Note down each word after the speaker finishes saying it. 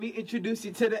Let me introduce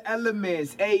you to the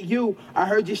elements. Hey, you, I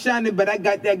heard you shining, but I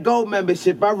got that gold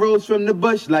membership. I rose from the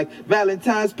bush like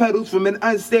Valentine's petals from an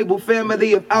unstable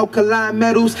family of alkaline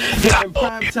metals. Hitting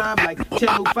prime time like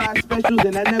Channel 5 specials,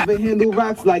 and I never handle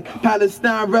rocks like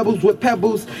Palestine rebels with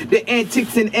pebbles. The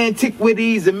antics and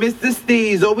antiquities of Mr.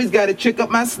 Steve's always got a trick up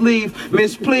my sleeve.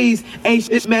 Miss, please,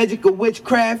 ancient magic or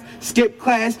witchcraft. Skip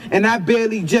class, and I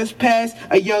barely just passed.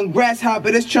 A young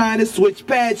grasshopper that's trying to switch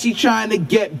paths. She trying to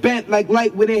get bent like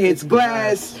light when it hits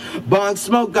glass. Bong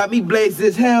smoke got me blazed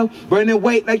as hell. Burning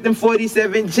weight like them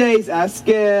 47 J's I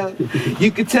scale.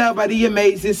 You can tell by the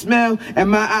amazing smell.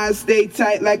 And my eyes stay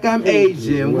tight like I'm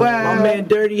Asian. Wow. My man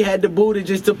Dirty had the booty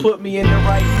just to put me in the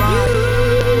right mind.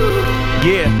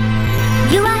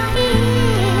 Yeah. You are here.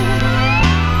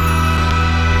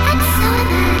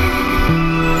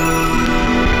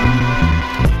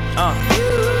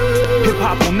 Hip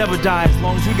hop will never die as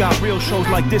long as we got real shows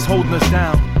like this holding us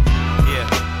down.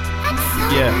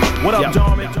 Yeah. What up,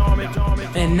 Jarman?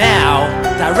 And now,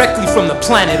 directly from the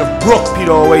planet of Brooklyn,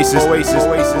 Peter Oasis. When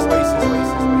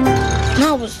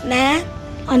I was 9,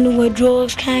 I knew where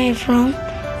drugs came from.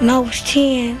 When I was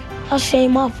 10, I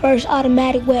seen my first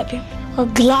automatic weapon, a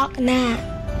Glock 9,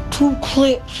 2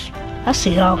 clips. I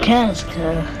see all kinds of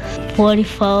guns.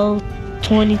 44,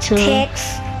 22.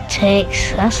 Tex.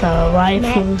 I saw rifles.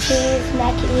 Mac 10s,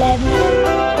 Mac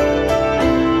 11.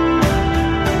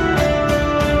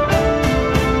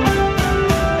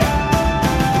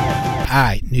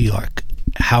 Hi, New York.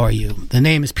 How are you? The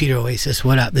name is Peter Oasis.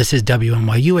 What up? This is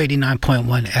WNYU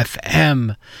 89.1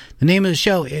 FM. The name of the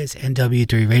show is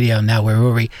NW3 Radio. Now, where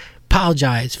we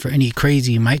apologize for any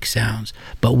crazy mic sounds,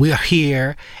 but we're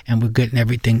here and we're getting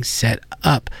everything set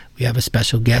up. We have a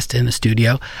special guest in the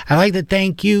studio. I'd like to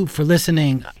thank you for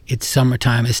listening. It's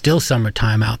summertime. It's still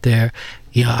summertime out there.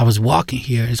 You know, I was walking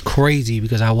here. It's crazy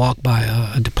because I walked by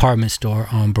a department store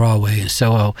on Broadway in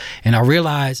Soho, and I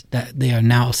realized that they are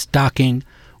now stocking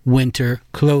winter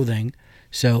clothing.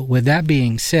 So with that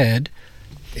being said,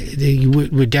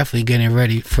 we're definitely getting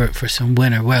ready for some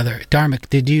winter weather. Dharmic,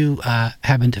 did you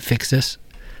happen to fix this?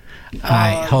 All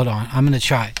right, hold on. I'm going to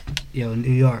try. Yo, New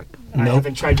York. I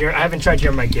haven't tried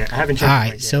your mic yet. All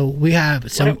right, so we have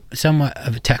somewhat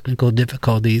of a technical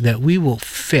difficulty that we will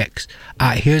fix. All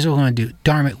right, here's what we're going to do.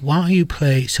 Dharmic, why don't you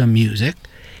play some music,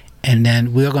 and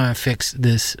then we're going to fix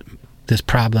this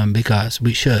problem because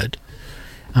we should.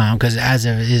 Because as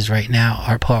it is right now,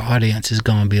 our poor audience is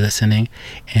going to be listening,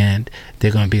 and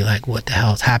they're going to be like, what the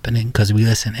hell is happening? Because we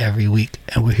listen every week,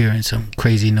 and we're hearing some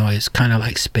crazy noise, kind of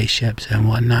like spaceships and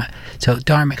whatnot. So,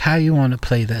 Dharmic, how do you want to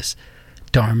play this?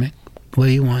 Dharmic, what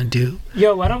do you want to do?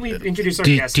 Yo, why don't we introduce our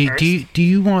guest first? Do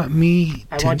you want me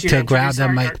to grab the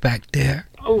mic back there?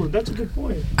 Oh, that's a good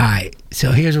point. All right,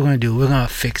 so here's what we're going to do. We're going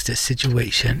to fix this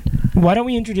situation. Why don't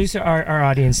we introduce our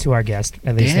audience to our guest,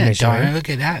 at least initially? Darn, look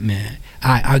at that, man.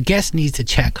 All right, our guest needs to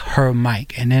check her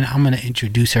mic, and then I'm going to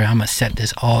introduce her. I'm going to set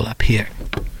this all up here.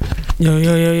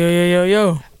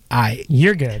 Yo. All right.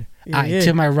 You're good. All right,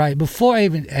 to my right, before I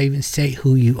even say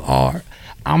who you are,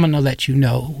 I'm going to let you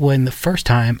know when the first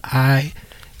time I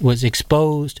was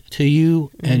exposed to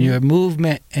you and your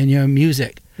movement and your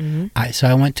music. So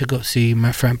I went to go see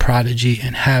my friend Prodigy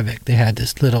and Havoc. They had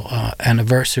this little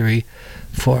anniversary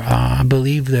for, I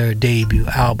believe, their debut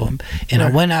album. And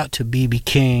I went out to BB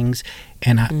King's,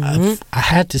 and I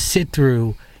had to sit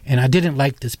through, and I didn't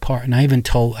like this part. And I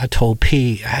told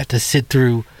P, I had to sit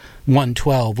through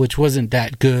 112, which wasn't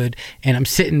that good. And I'm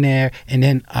sitting there, and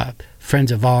then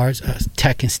friends of ours,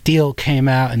 Tech and Steel, came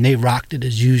out, and they rocked it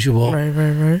as usual.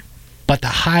 Right. But the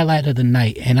highlight of the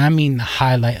night, and I mean the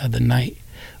highlight of the night,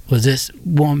 was this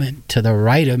woman to the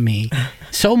right of me.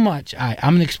 So much. I'm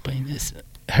going to explain this.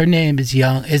 Her name is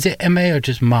Young. Is it M.A. or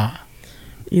just Ma?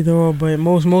 Either or, but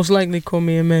most likely call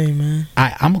me M.A., man.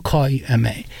 I'm going to call you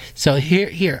M.A. So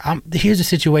here's the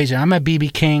situation. I'm at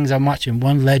BB King's. I'm watching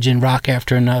one legend rock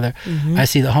after another. I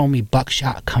see the homie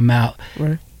Buckshot come out.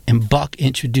 Right. And Buck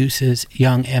introduces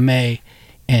Young M.A.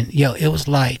 And, it was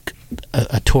like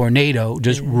a tornado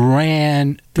just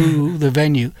ran through the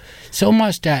venue. So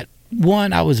much that,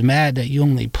 one, I was mad that you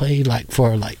only played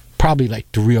for probably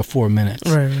 3 or 4 minutes.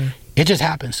 Right. It just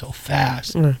happened so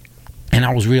fast. Right. And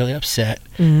I was really upset.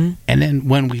 And then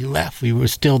when we left, we were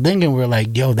still thinking, we were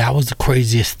like, yo, that was the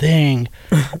craziest thing.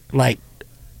 We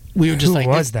were just Who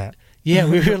was that? Yeah,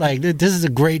 we were like, this is a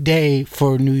great day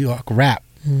for New York rap.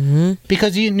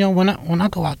 Because, when I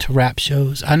go out to rap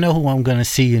shows, I know who I'm going to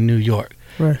see in New York.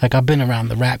 Right. I've been around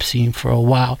the rap scene for a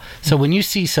while. So when you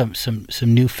see some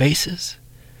new faces,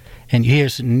 and you hear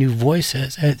some new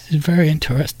voices, it's very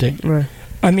interesting. Right.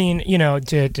 I mean,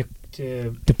 to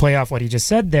to play off what he just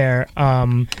said there,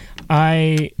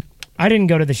 I didn't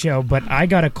go to the show, but I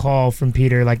got a call from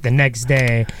Peter like the next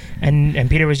day, and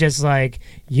Peter was just like,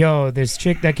 "Yo, this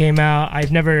chick that came out,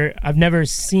 I've never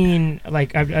seen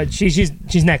like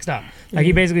she's next up." Like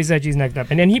he basically said she's next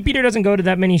up, and then Peter doesn't go to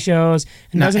that many shows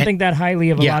and doesn't think that highly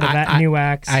of a lot of new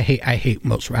acts. I hate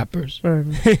most rappers.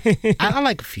 I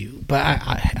like a few, but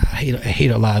I hate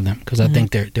a lot of them because I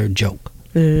think they're a joke.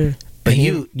 Yeah. But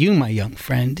you, my young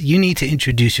friend, you need to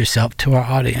introduce yourself to our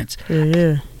audience.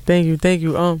 Yeah. Thank you.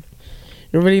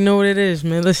 You already know what it is,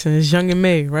 man. Listen, it's Young and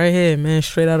May right here, man.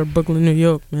 Straight out of Brooklyn, New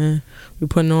York, man. We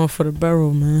putting on for the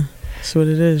barrel, man. That's what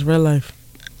it is, real life.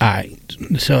 All right.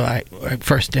 So,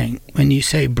 first thing, when you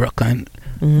say Brooklyn,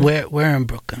 where in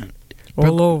Brooklyn?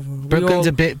 All over. Brooklyn's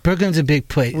a big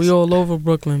place. We all over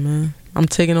Brooklyn, man. I'm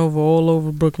taking over all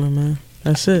over Brooklyn, man.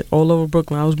 That's it. All over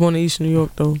Brooklyn. I was born in East New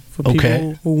York, though. For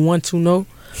people who want to know,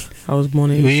 I was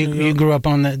born in East New York. You grew up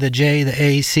on the J, the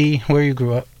AAC. Where you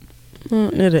grew up?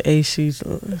 Near the ACs,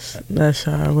 that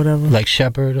side, whatever. Like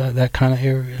Shepherd, that kind of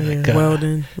area? Yeah, like,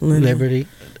 Weldon, Linden. Liberty?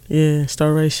 Yeah,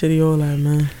 Starlight City, all that,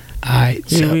 man. Alright,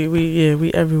 so...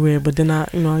 we everywhere, but then I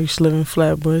used to live in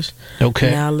Flatbush. Okay.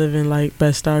 Now I live in, like,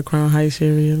 Bed-Stuy, Crown Heights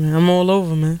area, man. I'm all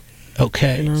over, man.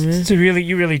 Okay. You know what I mean? So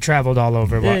you really traveled all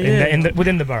over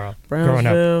within the borough growing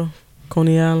up. Brownsville,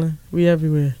 Coney Island, we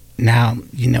everywhere. Now,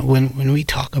 when we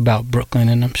talk about Brooklyn,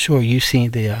 and I'm sure you've seen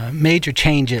the major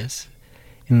changes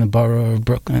in the borough of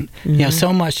Brooklyn,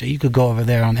 so much that you could go over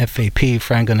there on FAP,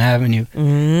 Franklin Avenue,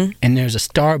 and there's a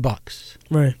Starbucks.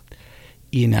 Right.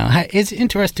 It's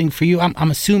interesting for you.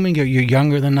 I'm assuming you're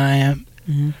younger than I am.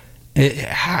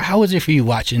 How was it for you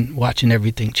watching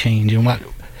everything change, and what?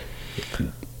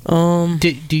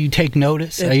 Do you take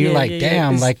notice? Are you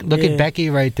damn, look at Becky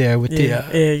right there with the... Yeah,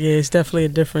 it's definitely a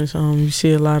difference. You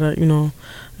see a lot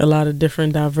of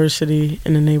different diversity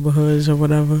in the neighborhoods or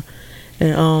whatever.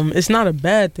 And it's not a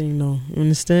bad thing, though. You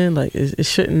understand? Like, it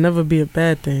shouldn't never be a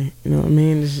bad thing. You know what I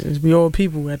mean? We all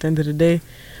people. At the end of the day,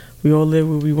 we all live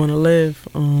where we want to live.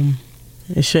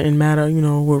 It shouldn't matter,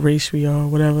 what race we are,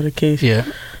 whatever the case. Yeah.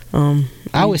 I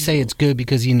always say it's good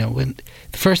because, when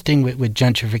the first thing with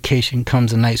gentrification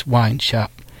comes a nice wine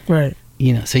shop. Right.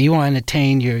 So you want to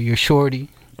entertain your shorty.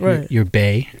 Right. Your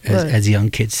bae, as young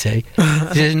kids say.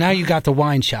 Now you got the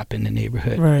wine shop in the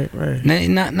neighborhood. Right.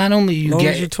 Not only you long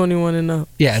get... as you're 21 and up.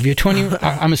 Yeah, if you're 20...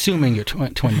 I'm assuming you're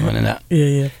 21 and up.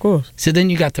 Yeah, of course. So then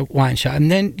you got the wine shop.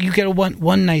 And then you get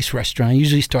one nice restaurant. It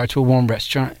usually starts with one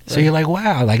restaurant. So you're like,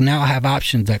 wow, now I have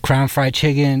options. That Crown Fried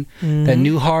Chicken, that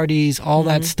New Hardee's, all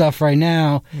that stuff right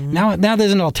now. Now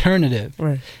there's an alternative.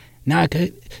 Right.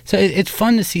 So it's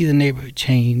fun to see the neighborhood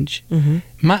change.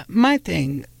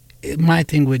 My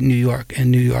thing with New York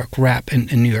and New York rap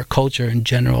and New York culture in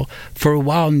general, for a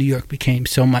while New York became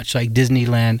so much like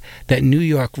Disneyland that New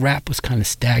York rap was kind of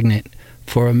stagnant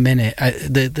for a minute.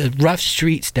 The rough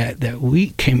streets that we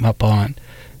came up on,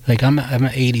 like I'm an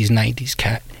 80s, 90s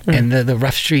cat, and the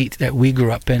rough streets that we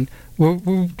grew up in were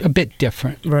a bit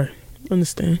different. Right,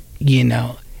 understand.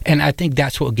 And I think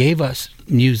that's what gave us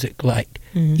music like,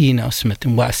 Smith &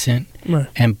 Wesson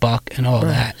and Buck and all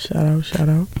that. Shout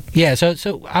out. Yeah,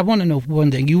 so I want to know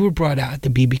one thing. You were brought out at the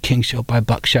B.B. King show by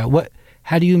Buckshot.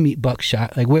 How do you meet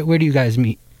Buckshot? Like, where do you guys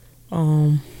meet?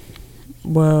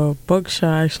 Well,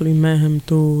 Buckshot actually met him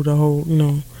through the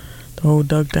whole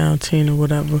Duck Down team or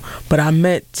whatever. But I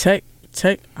met Tech.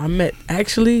 Shout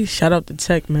out to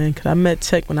Tech, man, because I met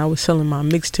Tech when I was selling my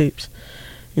mixtapes.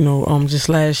 Just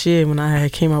last year when I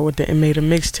had came out with the made a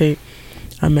mixtape,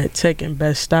 I met Tech in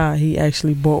Bed-Stuy. He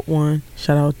actually bought one.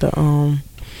 Shout out to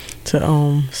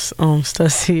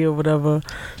Stussy or whatever.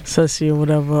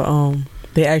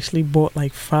 They actually bought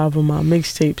like 5 of my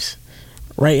mixtapes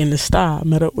right in the Stuy. I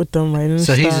met up with them right in the Stuy.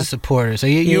 So he's a supporter. So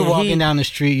you're walking down the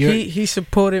street. He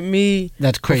supported me.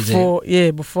 That's crazy.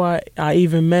 Before I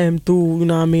even met him through,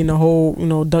 the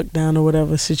whole, Duck Down or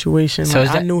whatever situation. So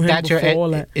I knew him before all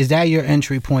that. Is that your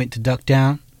entry point to Duck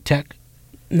Down, Tech?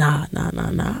 Nah.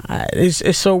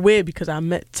 It's so weird because I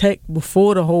met Tech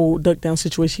before the whole Duck Down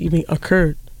situation even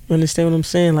occurred. You understand what I'm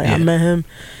saying? Like, I met him,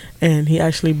 and he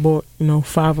actually bought,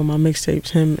 5 of my mixtapes,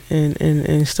 him and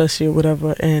Stussy or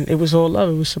whatever, and it was all love,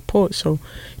 it was support. So,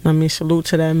 salute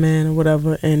to that man or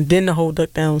whatever. And then the whole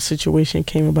Duck Down situation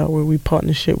came about where we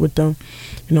partnership with them,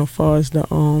 as far as the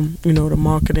the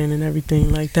marketing and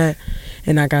everything like that.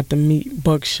 And I got to meet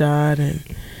Buckshot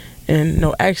and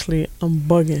no, actually I'm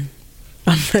bugging.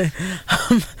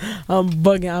 I'm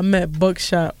bugging. I met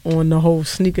Buckshot on the whole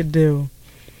sneaker deal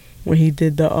when he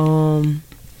did the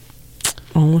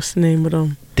what's the name of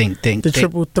them? The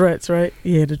triple threats, right?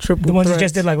 Yeah, the triple. The ones threats. you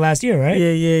just did like last year, right?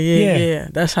 Yeah.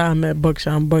 That's how I met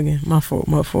Buckshot. I'm bugging. My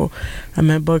fault. I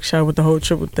met Buckshot with the whole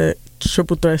triple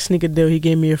threat sneaker deal. He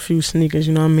gave me a few sneakers.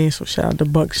 You know what I mean? So shout out to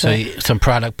Buckshot. So some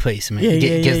product placement.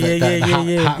 Gives the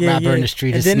hot rapper in the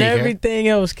street and a sneaker. then everything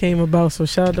else came about. So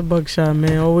shout out to Buckshot,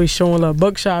 man. Always showing love.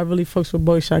 Buckshot, I really fucks with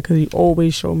Buckshot because he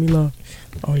always showed me love.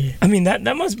 Oh yeah. I mean that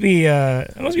must be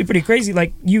pretty crazy.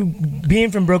 Like you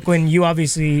being from Brooklyn, you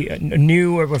obviously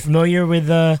knew or were familiar with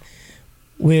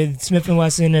Smith &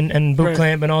 Wesson and Boot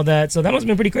Camp and all that. So that must have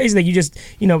been pretty crazy that you just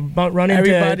run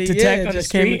into Tech on the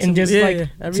street and just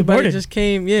everybody supported. just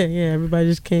came. Everybody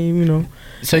just came.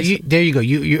 So there you go.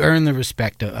 You earn the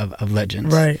respect of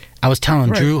legends. Right. I was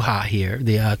telling Drew Ha here,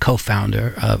 the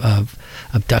co-founder of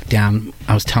Duck Down.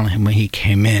 I was telling him when he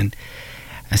came in.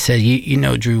 I said, you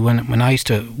know, Drew, when I used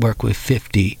to work with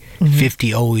 50,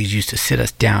 50 always used to sit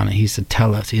us down and he used to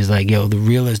tell us, he's like, yo, the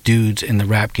realest dudes in the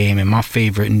rap game and my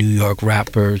favorite New York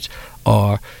rappers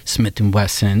are Smith &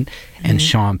 Wesson and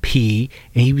Sean P.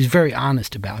 And he was very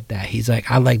honest about that. He's like,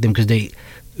 I like them because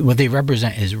what they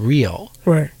represent is real.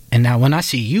 Right. And now when I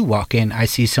see you walk in, I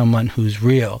see someone who's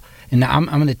real. And now I'm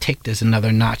going to take this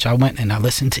another notch. I went and I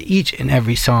listened to each and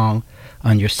every song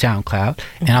on your SoundCloud,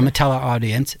 and I'm gonna tell our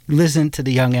audience, listen to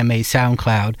the Young M.A.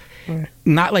 SoundCloud. Right.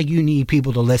 Not like you need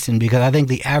people to listen, because I think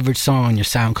the average song on your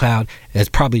SoundCloud has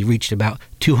probably reached about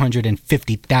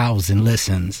 250,000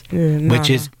 listens,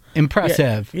 which is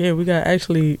impressive. Yeah, we got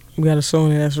a song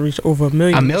that's reached over 1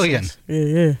 million. 1 million.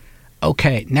 Yeah.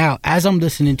 Okay, now as I'm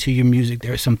listening to your music,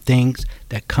 there are some things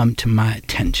that come to my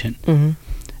attention.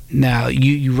 Now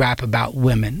you rap about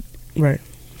women, right?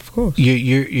 Of course.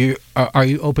 Are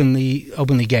you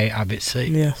openly gay? Obviously.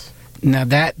 Yes. Now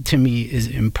that to me is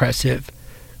impressive.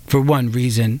 For one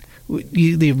reason,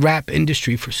 the rap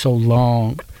industry for so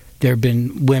long, there have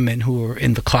been women who were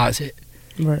in the closet.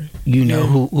 Right.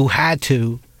 Who had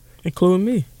to, including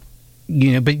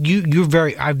me. But you're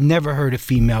very. I've never heard a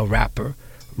female rapper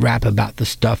rap about the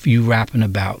stuff you rapping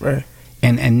about. Right.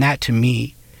 And that to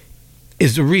me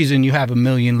is the reason you have 1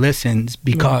 million listens,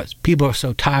 because people are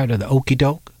so tired of the okie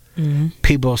doke.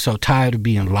 People are so tired of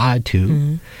being lied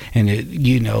to, and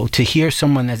to hear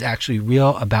someone that's actually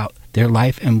real about their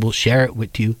life and will share it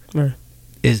with you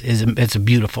it's a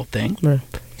beautiful thing. Right.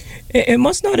 It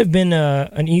must not have been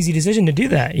an easy decision to do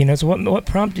that, So what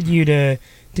prompted you to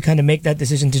kind of make that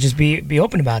decision to just be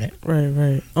open about it?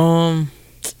 Right.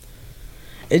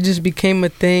 It just became a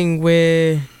thing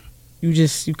where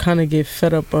you kind of get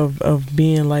fed up of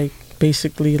being like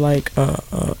basically like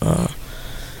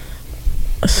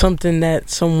something that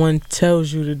someone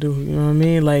tells you to do, you know what I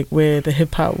mean? Like where the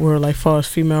hip hop world, like far as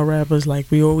female rappers,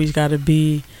 like we always gotta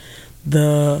be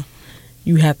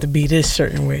you have to be this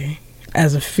certain way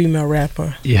as a female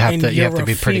rapper. You have to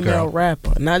be pretty girl. Female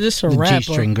rapper, not just a the rapper.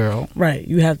 G-string girl. Right.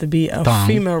 You have to be a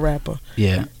female rapper.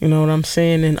 Yeah. You know what I'm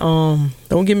saying? And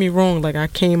don't get me wrong, like I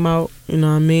came out, you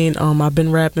know what I mean? I've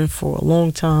been rapping for a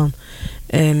long time,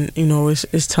 and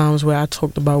it's times where I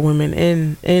talked about women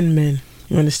and men.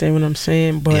 You understand what I'm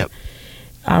saying? But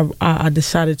I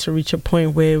decided to reach a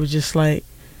point where it was just like,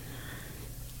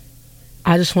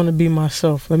 I just want to be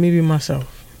myself. Let me be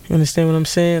myself. You understand what I'm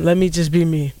saying? Let me just be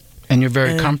me. And you're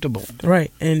very comfortable. Right.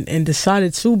 And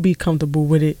decided to be comfortable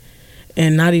with it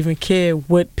and not even care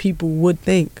what people would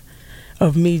think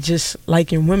of me just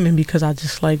liking women, because I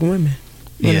just like women.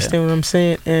 You understand what I'm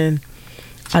saying? And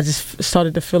I just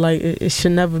started to feel like it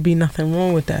should never be nothing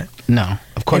wrong with that. No,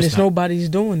 of course not. And nobody's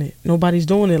doing it. Nobody's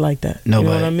doing it like that. Nobody.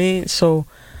 You know what I mean? So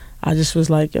I just was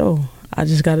like, yo, I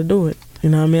just got to do it. You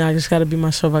know what I mean? I just got to be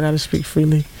myself. I got to speak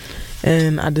freely.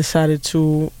 And I decided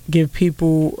to give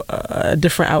people a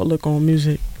different outlook on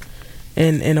music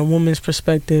and a woman's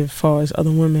perspective as far as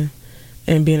other women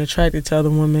and being attracted to other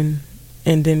women,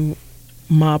 and then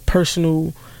my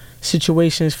personal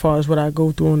situation as far as what I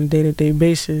go through on a day-to-day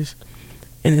basis.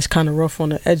 And it's kind of rough on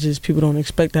the edges. People don't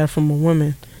expect that from a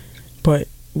woman. But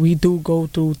we do go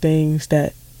through things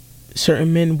that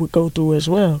certain men would go through as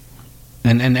well.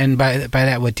 And by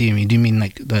that, what do you mean? Do you mean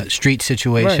like the street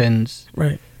situations?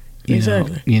 Right.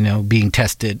 Exactly. Being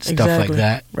tested, stuff like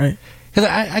that. Right. Because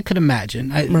I could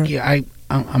imagine.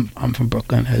 I'm from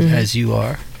Brooklyn, as you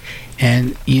are.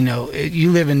 And,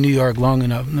 you live in New York long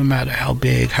enough, no matter how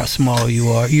big, how small you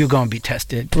are, you're going to be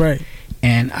tested. Right.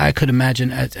 And I could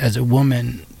imagine as a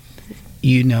woman,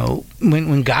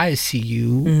 when guys see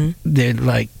you, they're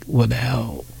like, what the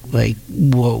hell? Like,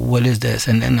 what is this?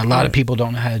 And a lot of people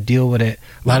don't know how to deal with it.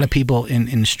 A lot of people in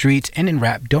the streets and in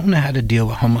rap don't know how to deal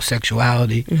with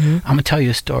homosexuality. I'm going to tell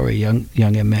you a story, young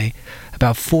M.A.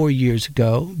 About 4 years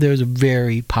ago, there was a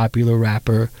very popular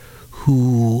rapper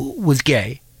who was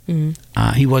gay.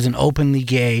 He wasn't openly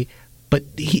gay, but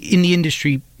in the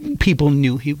industry, people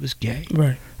knew he was gay.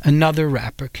 Right. Another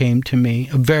rapper came to me,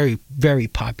 a very, very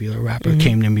popular rapper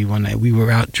came to me one night. We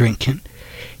were out drinking,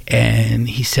 and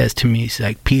he says to me, he's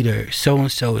like, Peter,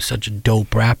 so-and-so is such a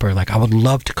dope rapper. Like, I would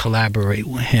love to collaborate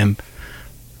with him,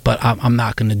 but I'm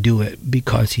not going to do it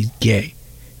because he's gay.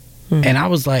 And I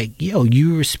was like, yo,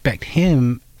 you respect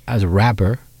him as a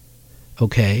rapper,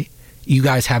 okay? You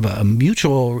guys have a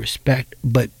mutual respect,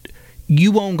 but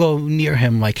you won't go near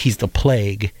him like he's the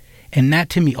plague. And that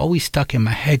to me always stuck in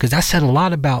my head, because I said a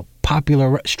lot about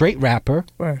popular straight rapper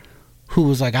who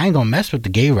was like, I ain't gonna mess with the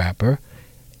gay rapper.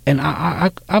 And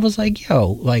I was like,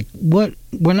 yo, like, what?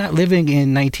 We're not living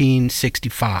in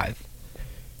 1965.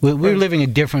 We're living a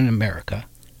different America.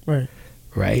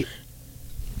 Right?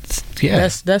 Yeah.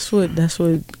 That's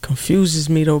what confuses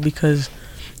me, though, because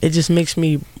it just makes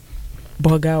me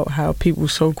bug out how people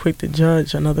so quick to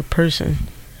judge another person.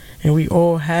 And we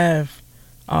all have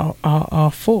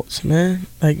our faults, man.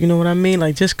 Like, you know what I mean?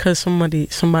 Like, just because somebody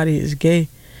is gay,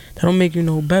 that don't make you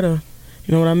no better.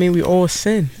 You know what I mean? We all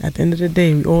sin. At the end of the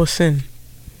day, we all sin.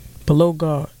 Below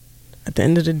God. At the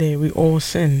end of the day, we all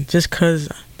sin. Just because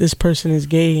this person is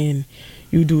gay and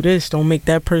you do this, don't make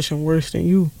that person worse than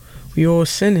you. We all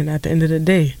sinning at the end of the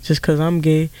day. Just because I'm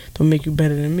gay, don't make you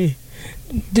better than me.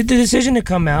 Did the decision to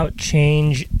come out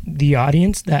change the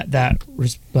audience that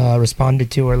responded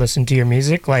to or listened to your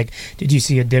music? Like, did you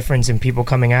see a difference in people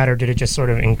coming out, or did it just sort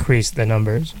of increase the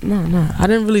numbers? No. I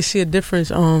didn't really see a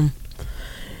difference.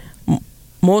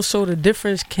 More so the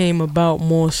difference came about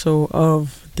more so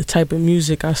of the type of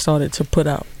music I started to put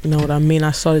out. You know what I mean?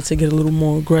 I started to get a little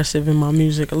more aggressive in my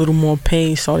music. A little more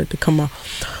pain started to come out.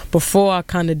 Before, I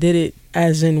kind of did it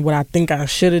as in what I think I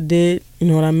should have did. You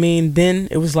know what I mean? Then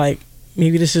it was like,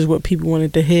 maybe this is what people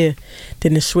wanted to hear.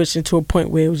 Then it switched into a point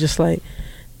where it was just like,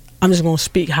 I'm just going to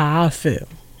speak how I feel.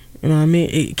 You know what I mean?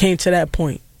 It came to that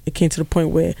point. It came to the point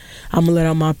where I'm going to let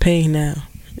out my pain now.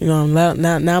 You know, now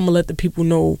I'm going to let the people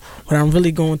know what I'm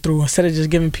really going through. Instead of just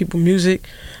giving people music,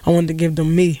 I wanted to give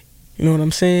them me. You know what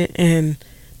I'm saying? And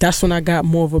that's when I got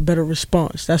more of a better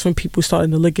response. That's when people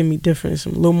started to look at me different,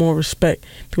 some a little more respect.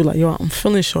 People like, yo, I'm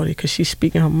feeling shorty because she's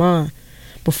speaking her mind.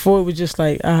 Before it was just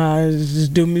like,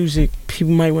 just do music.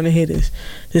 People might want to hear this.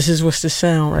 This is what's the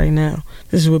sound right now.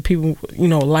 This is what people,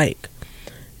 like.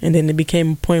 And then it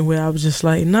became a point where I was just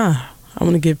like, nah, I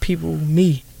want to give people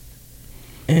me.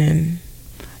 And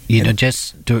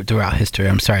just throughout history,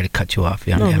 I'm sorry to cut you off,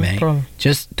 young no MA. problem.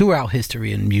 Just throughout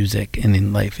history in music and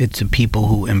in life, it's the people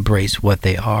who embrace what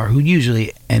they are who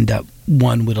usually end up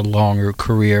one with a longer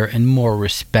career and more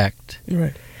respect.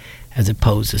 Right. As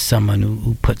opposed to someone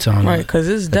who puts on because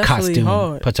it's the definitely costume,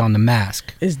 hard. Puts on the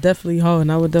mask. It's definitely hard,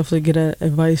 and I would definitely give that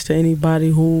advice to anybody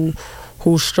who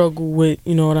struggle with,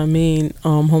 you know what I mean,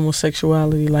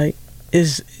 homosexuality. Like,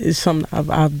 is something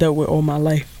I've dealt with all my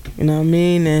life. You know what I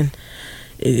mean? And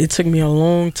it took me a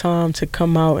long time to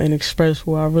come out and express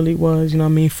who I really was. You know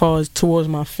what I mean? Far as towards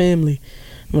my family.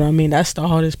 You know what I mean? That's the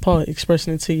hardest part,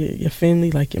 expressing it to your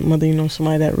family, like your mother.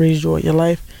 Somebody that raised you all your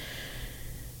life.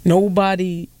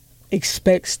 Nobody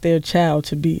expects their child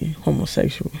to be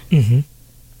homosexual.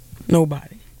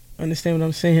 Nobody. Understand what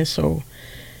I'm saying? So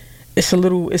it's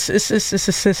a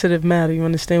sensitive matter. You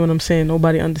understand what I'm saying?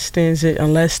 Nobody understands it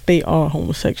unless they are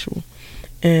homosexual.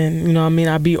 And you know what I mean,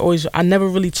 I never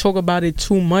really talk about it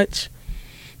too much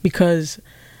because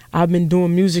I've been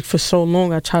doing music for so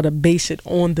long. I try to base it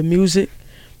on the music,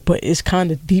 but it's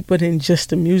kind of deeper than just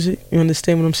the music. You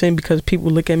understand what I'm saying? Because people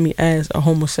look at me as a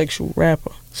homosexual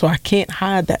rapper. So I can't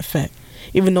hide that fact.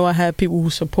 Even though I have people who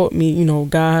support me,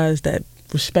 guys that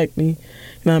respect me. You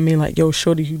know what I mean? Like, yo,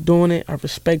 shorty, you doing it. I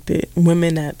respect it.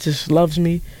 Women that just loves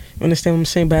me. You understand what I'm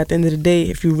saying? But at the end of the day,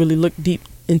 if you really look deep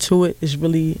into it, it's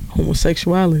really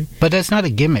homosexuality. But that's not a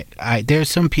gimmick. There's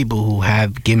some people who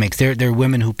have gimmicks. There are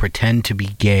women who pretend to be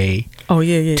gay. Oh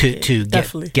yeah. To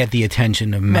get the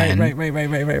attention of men. Right.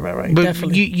 But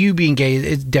definitely. You being gay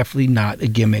is definitely not a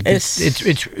gimmick.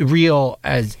 It's real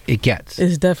as it gets.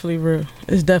 It's definitely real.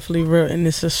 It's definitely real, and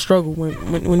it's a struggle.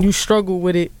 When you struggle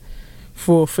with it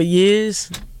for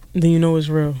years, then you know it's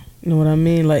real. You know what I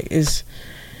mean? Like it's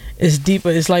deeper.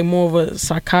 It's like more of a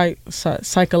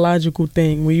psychological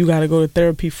thing where you got to go to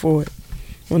therapy for it.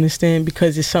 You understand?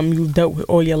 Because it's something you dealt with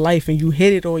all your life and you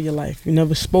hid it all your life. You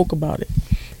never spoke about it.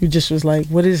 You just was like,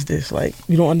 what is this? Like,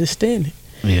 you don't understand it.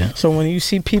 Yeah. So when you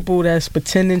see people that's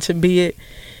pretending to be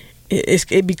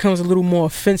it becomes a little more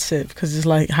offensive because it's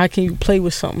like, how can you play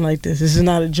with something like this? This is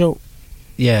not a joke.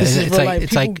 Yeah, This is it's real like life.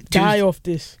 it's People like die off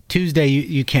this. Tuesday.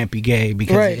 You can't be gay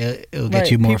because Right. it'll get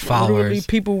you more followers. Literally,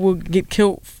 people will get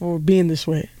killed for being this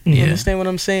way. You Yeah. understand what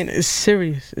I'm saying? It's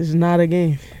serious. It's not a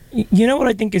game. You know what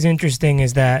I think is interesting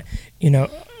is that, you know,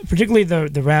 particularly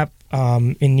the rap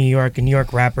in New York and New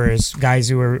York rappers, guys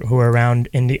who are around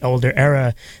in the older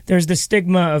era, there's the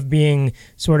stigma of being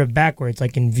sort of backwards,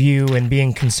 like in view and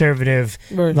being conservative,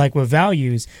 Right. like with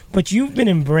values. But you've been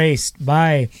embraced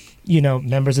by, you know,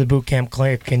 members of the Boot Camp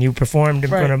Clique, and you performed in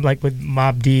front of like with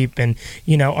Mobb Deep and,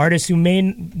 you know, artists who may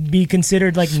be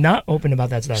considered like not open about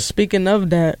that stuff. Speaking of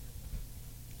that,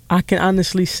 I can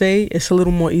honestly say it's a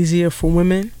little more easier for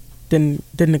women than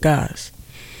the guys.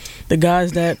 The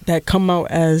guys that come out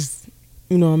as,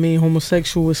 you know what I mean,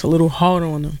 homosexual, it's a little harder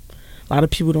on them. A lot of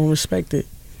people don't respect it.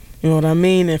 You know what I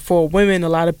mean? And for women, a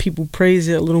lot of people praise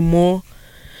it a little more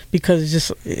because it's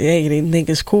just, hey, they think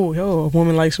it's cool. Yo, a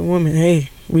woman likes a woman. Hey,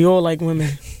 we all like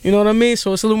women. You know what I mean?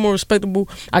 So it's a little more respectable.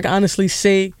 I can honestly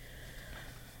say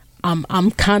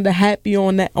I'm kind of happy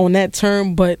on that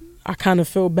term, but I kind of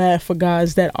feel bad for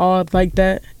guys that are like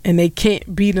that and they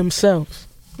can't be themselves.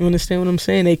 You understand what I'm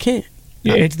saying? They can't.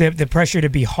 Yeah, it's the pressure to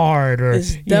be hard, or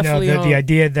It's you know, definitely the hard.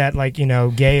 idea that like, you know,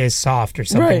 gay is soft or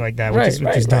something like that,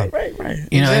 which is dumb. Right.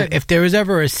 You know, Exactly. if there was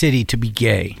ever a city to be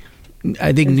gay,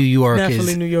 I think New York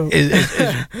definitely is New York. is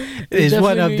It's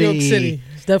one of definitely New York the. City.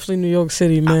 It's definitely New York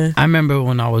City, man. I remember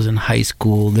when I was in high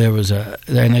school, there was and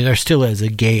there still is a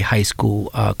gay high school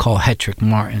called Hetrick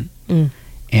Martin,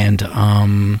 and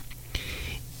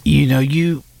you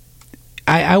know,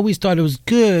 I always thought it was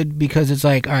good because it's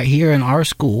like, all right, here in our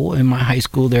school, in my high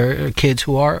school, there are kids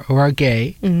who are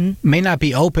gay, may not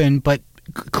be open, but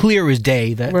clear as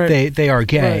day that they are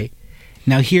gay. Right.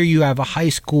 Now here you have a high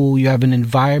school, you have an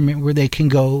environment where they can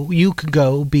go, you could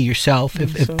go be yourself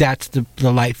if that's the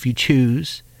life you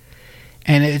choose,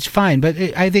 and it's fine. But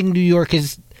I think New York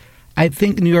is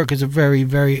a very,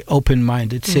 very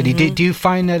open-minded city. Do you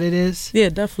find that it is? Yeah,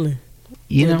 definitely.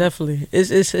 You know? Definitely.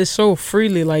 It's so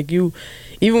freely. Like even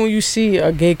when you see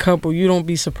a gay couple, you don't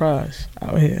be surprised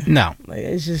out here. No. Like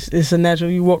it's a natural.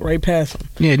 You walk right past them.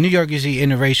 Yeah, New York, you see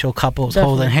interracial couples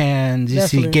Definitely. holding hands. You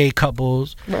see Definitely. gay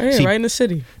couples. Right here, See- right in the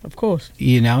city, of course.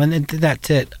 You know, and that's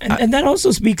it. And that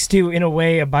also speaks to, in a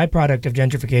way, a byproduct of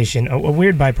gentrification, a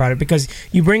weird byproduct, because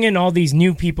you bring in all these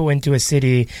new people into a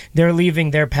city, they're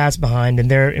leaving their past behind, and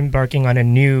they're embarking on a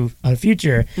new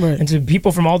future. Right. And so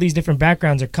people from all these different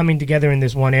backgrounds are coming together in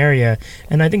this one area,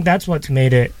 and I think that's what's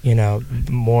made it, you know,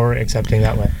 more accepting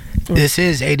that way. This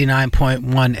is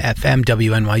 89.1 FM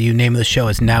WNYU. Name of the show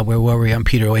is Now Where Were We? I'm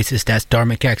Peter Oasis. That's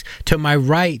Dharmic X. To my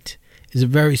right is a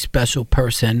very special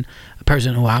person, a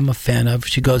person who I'm a fan of.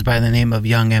 She goes by the name of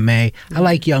Young M.A. I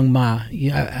like Young Ma.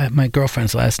 My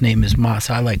girlfriend's last name is Ma,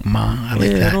 so I like Ma. I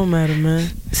like Yeah, that. it don't matter, man.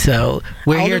 So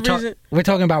we're Only here. reason- We're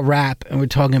talking about rap, and we're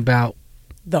talking about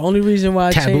The only reason why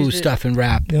I taboo changed stuff in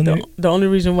rap. the only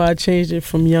reason why I changed it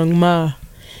from Young Ma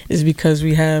is because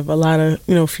we have a lot of,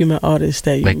 you know, female artists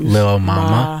that Like use Lil Mama.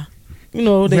 Ma. You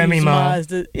know, they Remy use Ma. Ma as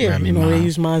the Remy you know, they Ma.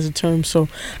 use Ma as a term. So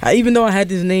even though I had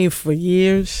this name for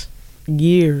years, I'm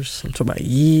talking about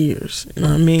years. You know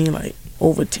what I mean? Like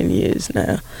over 10 years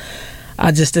now.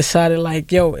 I just decided,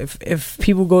 like, yo, if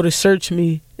people go to search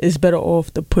me, it's better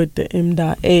off to put the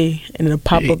M.A and it'll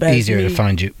pop up as Easier me. to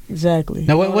find you. Exactly.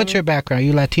 Now, what's your background?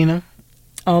 You Latina?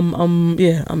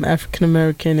 I'm African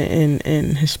American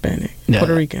and Hispanic, Yeah,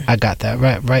 Puerto Rican. I got that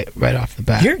right off the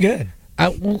bat. You're good.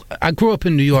 I grew up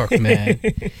in New York, man.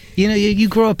 You know, you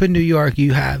grow up in New York.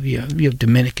 You have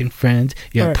Dominican friends.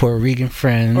 You have Right. Puerto Rican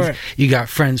friends. Right. You got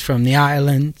friends from the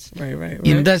islands. Right.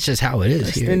 You know, that's just how it is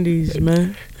West here. Indies,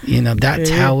 man. You know,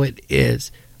 that's Yeah. how it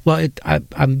is. Well,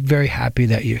 I'm very happy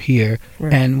that you're here.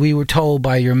 Right. And we were told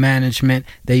by your management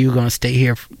that you were going to stay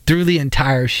here through the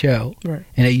entire show, Right.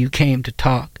 and that you came to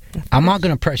talk. I'm not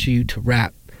going to pressure you to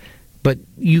rap, but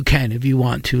you can if you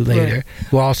want to later.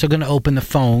 Right. We're also going to open the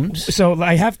phones. So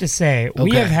I have to say,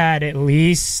 we Okay. have had at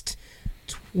least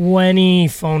 20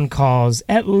 phone calls,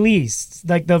 at least.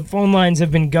 Like, the phone lines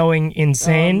have been going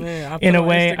insane Oh, man. I put in a on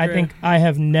way I Instagram. think I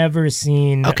have never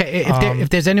seen. Okay, if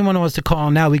there's anyone who wants to call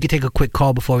now, we could take a quick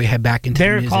call before we head back into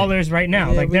there the are music. callers right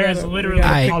now. Yeah, like, we there's gotta- we literally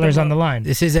gotta callers on the line.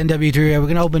 This is NW3. We're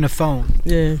going to open the phone.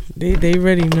 Yeah, they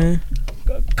ready, man.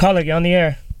 Caller, you're on the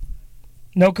air.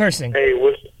 No cursing. Hey,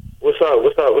 what's up?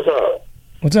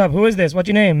 What's up? Who is this? What's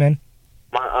your name, man?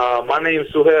 My name's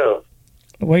Suhail.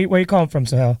 Where you calling from,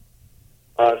 Sahel?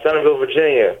 Centerville,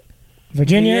 Virginia.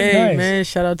 Virginia? VA, Nice. man.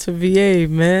 Shout out to VA,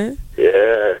 man.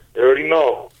 Yeah, you already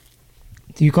know.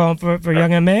 Do you calling for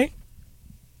Young M.A.?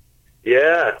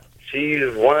 Yeah,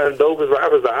 she's one of the dopest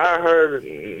rappers that I heard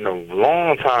in a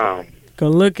long time.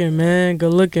 Good looking, man.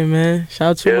 Good looking, man. Shout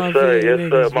out to my sir. VA Yes,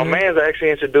 niggas, sir. My man. man's actually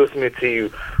introduced me to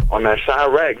you on that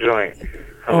Chirac joint.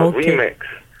 On a remix.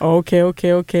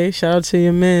 Okay. Shout out to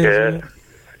your man. Man.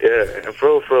 Yeah. And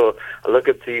for real, I look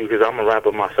up to you because I'm a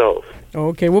rapper myself.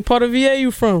 Okay, what part of VA you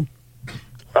from?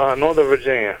 Northern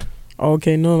Virginia.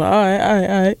 Okay, no. All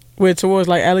right. Where towards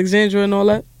like Alexandria and all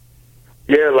that?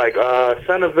 Yeah, like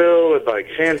Centerville, like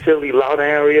Chantilly, Loudoun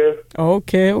area.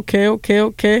 Okay.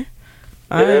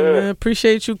 All right, man.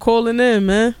 Appreciate you calling in,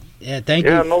 man. Yeah, thank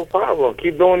you. Yeah, no problem.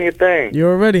 Keep doing your thing. You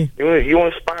already? You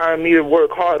inspire me to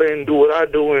work harder and do what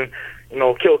I do and,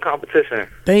 kill competition.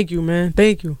 Thank you, man.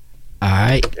 Thank you. All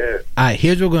right. Yeah. All right,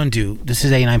 here's what we're going to do. This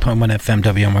is 89.1 FM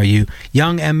WMRU.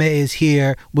 Young M.A. is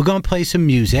here. We're going to play some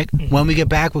music. When we get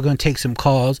back, we're going to take some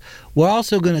calls. We're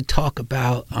also going to talk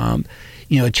about,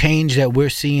 a change that we're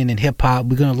seeing in hip-hop.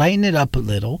 We're going to lighten it up a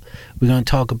little. We're going to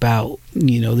talk about,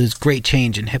 this great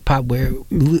change in hip-hop where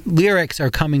lyrics are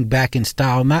coming back in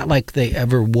style, not like they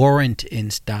ever weren't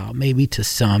in style, maybe to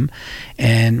some.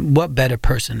 And what better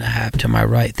person to have to my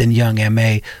right than Young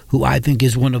M.A., who I think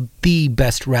is one of the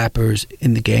best rappers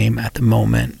in the game at the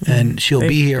moment. And she'll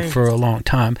be here for a long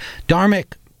time.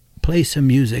 Dharmic, play some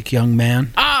music, young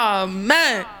man. Oh,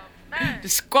 man. The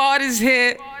squad is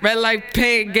here. Red light,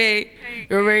 paint gate.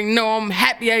 You already know I'm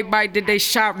happy everybody did they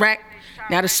shot rack.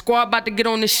 Now the squad about to get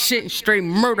on this shit and straight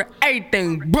murder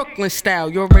everything Brooklyn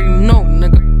style. You already know,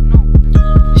 nigga.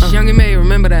 Young M.A.,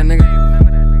 remember that, nigga.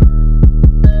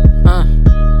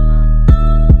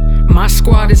 My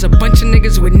squad is a bunch of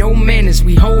niggas with no manners.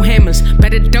 We hold hammers.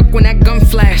 Better duck when that gun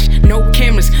flash. No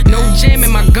cameras, no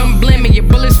jamming. My gun blaming. Your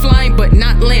bullets flying but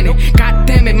not landing. God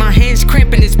damn it, my hands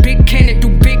cramping. This big cannon do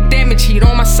big damage. Heat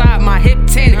on my side, my hip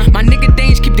tanning. My nigga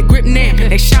Danes keep the grip now.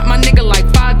 They shot my nigga like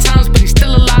 5 times, but he's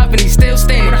still alive and he's still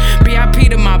standing. BIP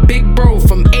to my big bro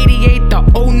from 88 to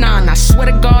 09. I swear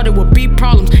to God it would be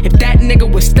problems if that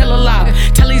nigga was still alive.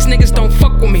 Tell these niggas don't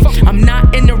fuck with me. I'm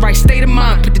not in the right state of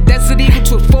mind. Put the Desert Eagle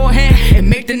to his forehead and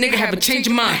make the nigga have a change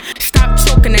of mind. Stop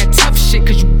talking that tough shit,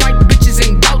 cause you white bitches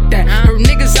ain't bout that. Her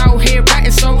niggas out here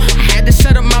ratting, so I had to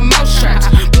set up my mouth straps.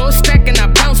 Blow a stack and I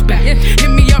bounce back. Hit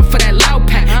me up for that loud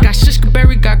pack. Got shishka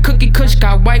berry, got cookie kush,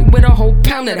 got white with a whole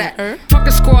pound of that. Fuck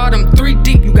a squad, I'm 3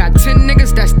 deep. You got 10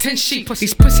 niggas, that's 10 sheep.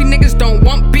 These pussy niggas don't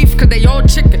want beef, cause they all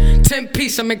chicken. 10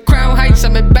 piece, I'm in Crown Heights,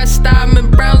 I'm in Best Style, I'm in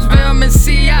Brownsville, I'm in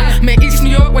CI. I'm in East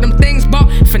New York where them things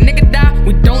bought. If a nigga die,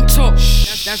 we don't talk.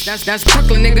 That's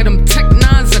Brooklyn, nigga. Them Tech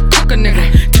 9s a cooker,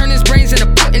 nigga. Turn his brains into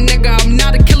pudding, nigga. I'm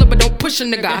not a killer, but don't push a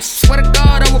nigga. I swear to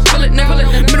God, I will pull it,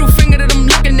 nigga. Middle finger to them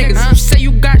looking niggas. You say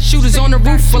you got shooters on the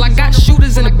roof, well, I got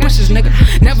shooters in the bushes, nigga.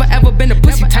 Never ever been a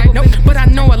pussy type, nope. But I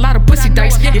know a lot of pussy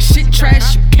dice. Your shit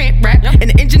trash, you can't rap.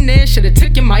 And the engineer should've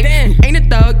took your mic. You ain't a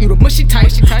thug, you the mushy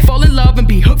type. Fall in love and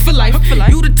be hooked for life.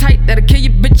 You the type that'll kill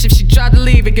your bitch if she tried to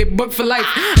leave and get booked for life.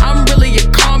 I'm really a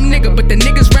calm nigga, but the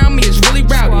niggas around me is really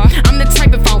rowdy. I'm the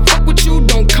type if I don't fuck with you,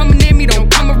 don't come near me,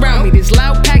 don't come around me. This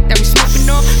loud pack that we smoking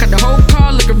on, got the whole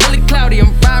car looking really cloudy.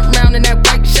 I'm riding around in that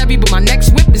white Chevy, but my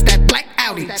next whip is that black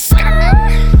Audi.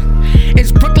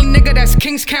 It's Brooklyn, nigga, that's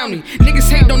Kings County. Niggas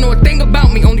hate, don't know a thing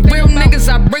about me. Only real niggas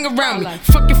I bring around me.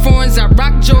 Fuck your foreigns, I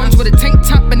rock Jordans with a tank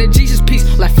top and a Jesus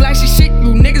piece. Like flashy shit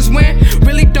you niggas win,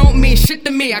 really don't mean shit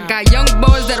to me. I got young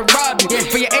boys that'll rob you.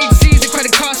 For your HCs and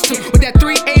credit cards too. With that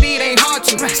 380, it ain't hard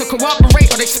to. So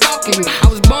cooperate or they stalking you. I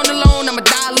was born alone, I'ma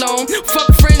die alone.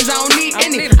 Fuck friends, I don't need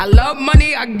any. I love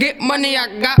money, I get money,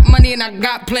 I got money and I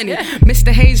got plenty.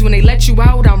 Mr. Hayes, when they let you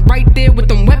out, I'm right there with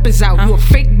them weapons out. You a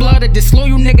fake blood, a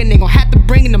disloyal nigga, they gon' have to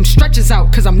bring them stretchers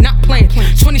out, cause I'm not playing.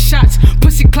 20 shots,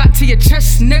 pussy clot to your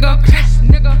chest, nigga.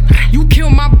 You kill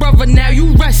my brother, now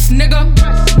you rest, nigga.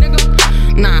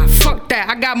 Nah, fuck that,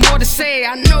 I got more to say.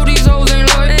 I know these hoes ain't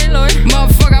loyal.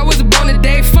 Motherfucker, I wasn't born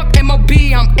today. Fuck MOB,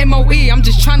 I'm MOE. I'm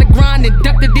just trying to grind and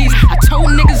duck the D's. I told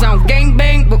niggas I don't gang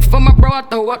bang, but for my bro, I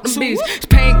throw up them B's. It's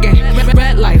pain game,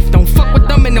 red life. Don't fuck with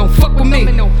them and don't fuck with me.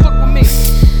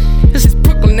 This is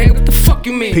Brooklyn, nigga, what the fuck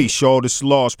you mean? Peace, y'all, this is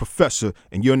Large Professor,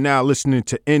 and you're now listening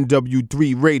to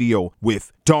NW3 Radio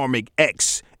with Dharmic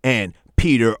X and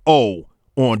Peter O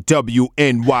on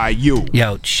WNYU.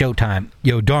 Yo, showtime.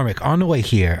 Yo, Dharmic, on the way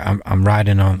here, I'm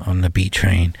riding on the beat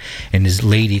train, and this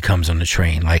lady comes on the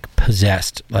train, like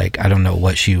possessed, like I don't know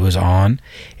what she was on.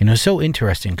 And it was so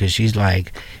interesting because she's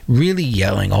like really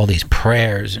yelling all these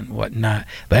prayers and whatnot,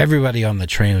 but everybody on the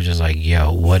train was just like,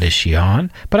 yo, what is she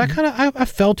on? But I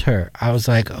felt her. I was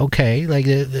like, okay, like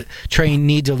the train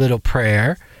needs a little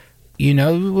prayer. You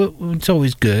know, it's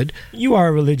always good. You are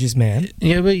a religious man.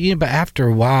 Yeah, but after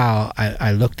a while,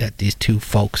 I looked at these two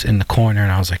folks in the corner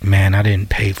and I was like, man, I didn't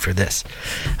pay for this.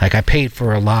 Like, I paid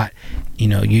for a lot. You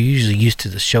know, you're usually used to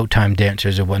the Showtime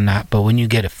dancers or whatnot, but when you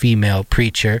get a female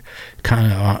preacher,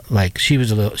 kind of like she was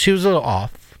a little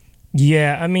off.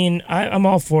 Yeah, I mean, I'm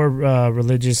all for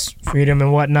religious freedom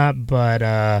and whatnot, but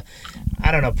I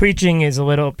don't know. Preaching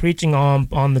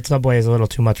on the subway is a little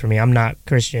too much for me. I'm not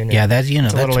Christian. Yeah, that's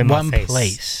one face.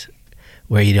 place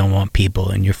where you don't want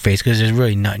people in your face because there's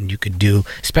really nothing you could do,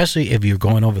 especially if you're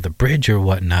going over the bridge or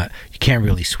whatnot. You can't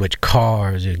really switch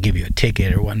cars or give you a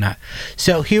ticket or whatnot.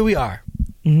 So here we are.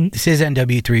 Mm-hmm. This is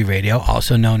NW3 Radio,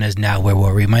 also known as Now Where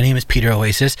Were We? My name is Peter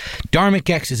Oasis. Dharmic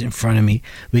X is in front of me.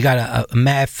 We got a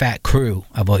mad fat crew.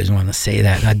 I've always wanted to say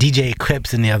that. DJ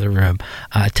Eclipse in the other room.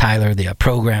 Tyler, the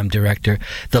program director.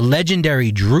 The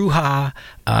legendary Drew Ha,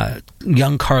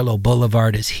 young Carlo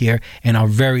Boulevard is here, and our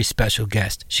very special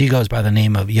guest. She goes by the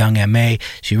name of Young M.A.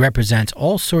 She represents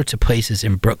all sorts of places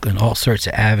in Brooklyn, all sorts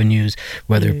of avenues,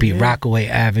 whether it be Rockaway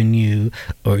Avenue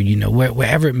or, you know,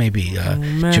 wherever it may be,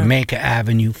 Jamaica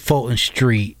Avenue, Fulton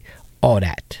Street, all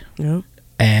that. Yeah.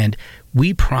 And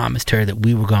we promised her that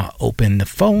we were going to open the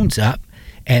phones up,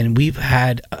 and we've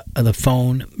had the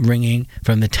phone ringing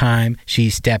from the time she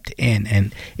stepped in.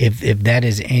 And if that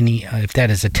is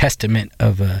a testament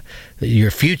of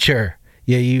your future,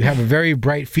 yeah, you have a very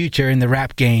bright future in the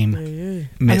rap game,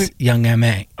 Miss Young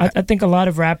M.A. I think a lot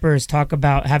of rappers talk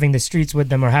about having the streets with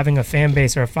them or having a fan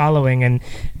base or a following, and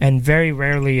very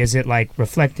rarely is it like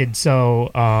reflected. So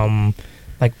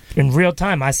like in real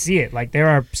time, I see it. Like there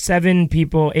are 8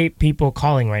 people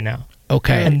calling right now.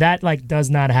 Okay. And that like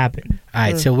does not happen. All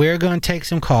right, so we're going to take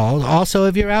some calls. Also,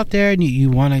 if you're out there and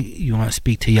you want to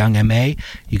speak to Young M.A.,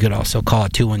 you could also call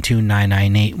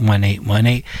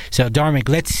 212-998-1818. So, Dharmic,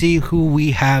 let's see who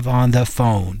we have on the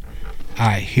phone. All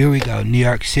right, here we go. New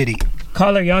York City.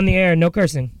 Caller, you're on the air. No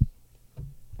cursing.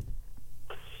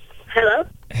 Hello?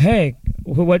 Hey,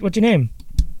 what's your name?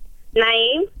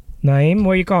 Naeem. Naeem,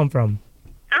 where you calling from?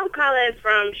 I'm calling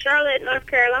from Charlotte, North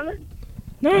Carolina.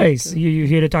 Nice. You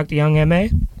here to talk to Young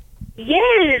M.A.?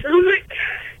 Yes. Oh my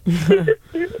God.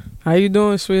 How you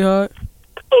doing, sweetheart?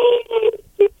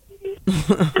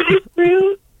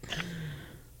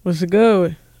 What's it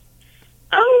good?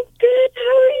 I'm good. How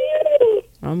are you?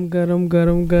 I'm good.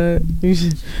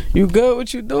 You good?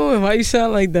 What you doing? Why you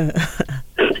sound like that?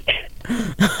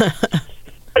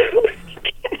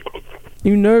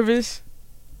 You nervous?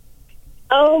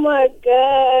 Oh my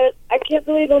God. I can't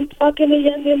believe I'm talking to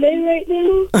Young M.A. right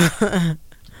now.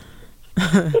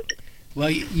 Well,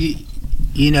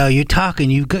 you know, you're talking.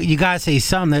 You gotta say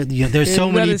something. There's so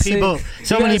many people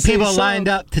lined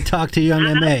up to talk to Young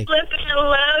M.A. I flipping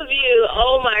love you.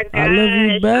 Oh my gosh. I love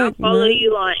you back, I follow man.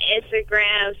 you on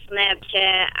Instagram,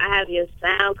 Snapchat. I have your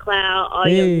SoundCloud, all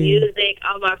your music.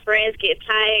 All my friends get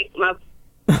tight. My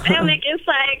family gets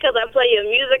tight because I play your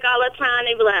music all the time.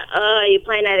 They be like, "Oh, you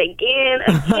playing that again?"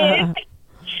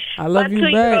 I love you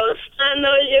back. My 2-year-old son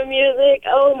knows your music.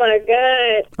 Oh my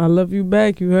God. I love you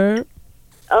back. You heard?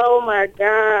 Oh my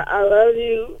God, I love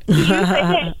you. Can you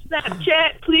say that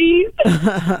Snapchat, please?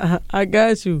 I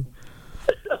got you.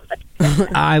 All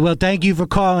right, well, thank you for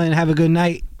calling. Have a good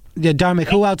night. Yeah, Dharmic,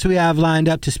 who else do we have lined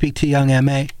up to speak to Young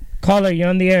M.A.? Caller, you're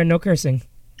on the air. No cursing.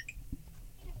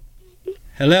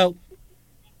 Hello?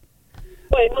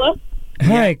 Wait, hello?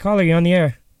 Hi, caller, you're on the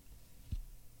air.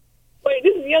 Wait,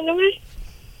 this is Young M.A.?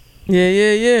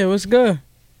 Yeah. What's good?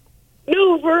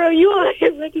 No, for real, you on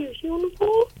you on the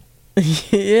phone?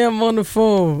 Yeah, I'm on the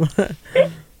phone.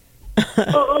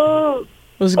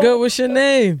 What's good? What's your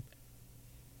name?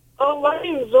 Oh, my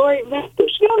name is Zori. Man,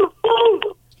 she on the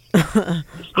phone.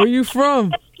 Where you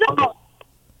from?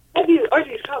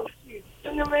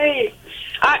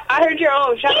 I heard your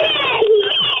own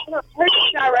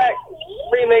Chirac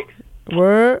remix.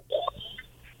 Word?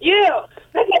 Yeah.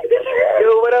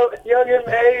 Yo, what up? Young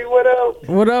M.A., what up?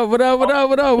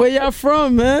 What up? Where y'all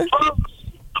from, man?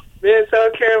 Man,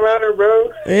 South Carolina,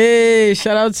 bro. Hey,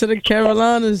 shout out to the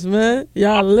Carolinas, man.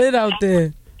 Y'all lit out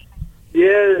there.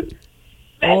 Yeah.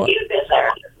 Oh.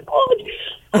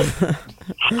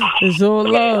 It's all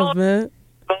love, man.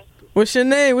 What's your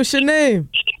name?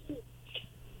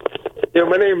 Yo,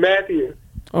 my name is Matthew.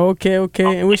 Okay.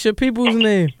 And what's your people's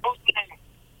name?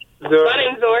 Zori. My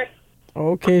name's Zori.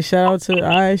 Okay, shout out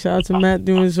to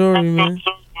Matthew and Zori, man.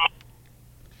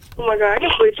 Oh my God, I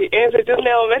can't believe you answered just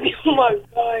now, Matthew. Oh my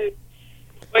God.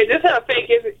 Wait, this not fake,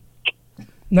 is it?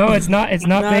 No, it's not. It's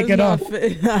not fake at all.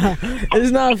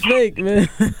 It's not fake, man.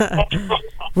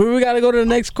 We gotta go to the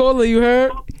next caller. You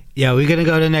heard? Yeah, we're going to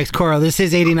go to the next caller. This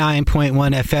is 89.1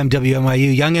 FM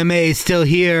WNYU. Young M.A. is still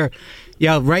here.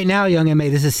 Yo, right now, Young M.A.,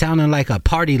 this is sounding like a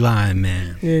party line,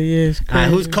 man. Yeah, it's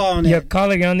crazy. Who's calling Yo, it?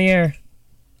 caller, you're on the air.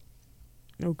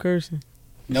 No cursing.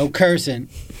 No cursing.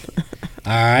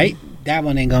 All right. That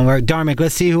one ain't going to work. Dharmic,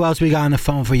 let's see who else we got on the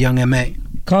phone for Young M.A.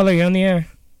 Caller, you're on the air.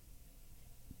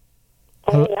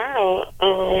 Oh, wow.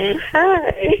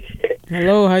 Hi.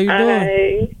 Hello, how you doing?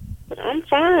 Hi. I'm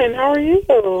fine. How are you?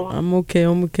 I'm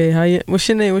okay. How you? What's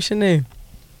your name?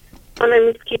 My name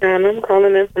is Kiana. I'm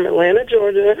calling in from Atlanta,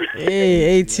 Georgia.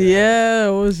 Hey,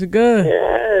 ATL. What's good?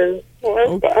 Yes.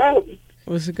 What's up?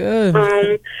 What's good?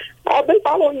 I've been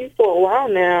following you for a while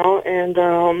now, and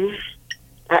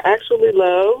I actually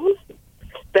love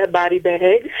that body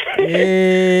bag.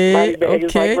 Hey, body bag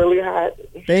is like really hot.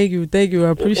 Thank you. I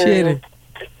appreciate it.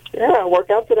 Yeah, I work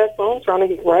out to that song, trying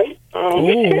to get right.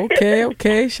 Oh,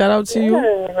 okay. Shout out to you.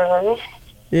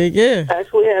 Yeah. I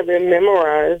actually have it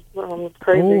memorized. It's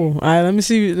crazy. Oh, all right. Let me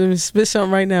see. Let me spit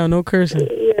something right now. No cursing.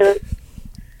 Yeah.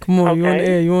 Come on, you on the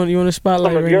air? You want the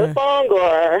spotlight right your now? song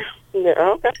or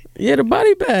okay? Yeah, the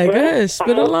body bag. Go ahead,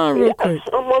 spit a line real quick.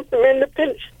 I want some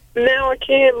independence. Now I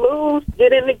can't lose.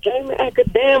 Get in the game and act a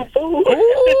damn fool. Okay.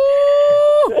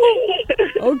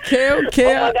 Oh my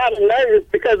God, I'm nervous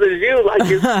because it's you. Like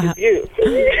it's you.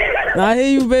 I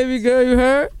hear you, baby girl. You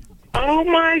heard? Oh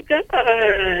my God.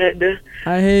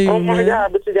 I hear you, Oh my man.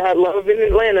 God, but you got love in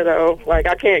Atlanta though. Like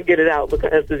I can't get it out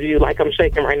because of you. Like I'm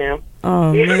shaking right now.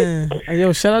 Oh man,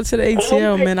 yo, shout out to the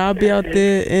ATL, man. I'll be out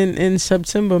there in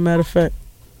September. Matter of fact.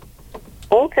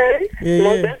 Okay. Yeah.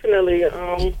 Most definitely.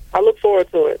 I look forward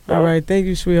to it. All right, thank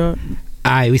you, sweetheart.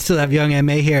 All right, we still have Young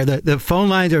M.A. here. The phone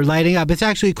lines are lighting up. It's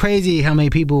actually crazy how many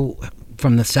people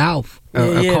from the South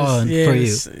are calling for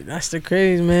you. That's the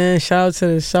crazy, man. Shout out to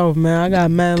the South, man. I got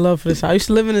mad love for the South. I used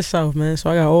to live in the South, man, so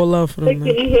I got all love for them,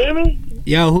 man. Can you hear me?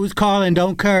 Yo, who's calling?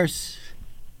 Don't curse.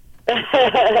 This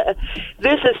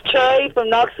is Trey from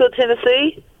Knoxville,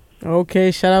 Tennessee.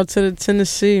 Okay, shout out to the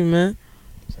Tennessee, man.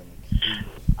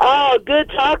 Oh, good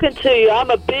talking to you. I'm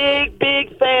a big,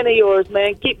 big fan of yours,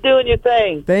 man. Keep doing your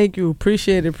thing. Thank you.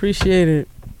 Appreciate it.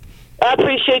 I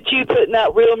appreciate you putting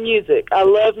out real music. I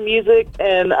love music,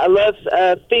 and I love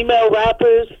female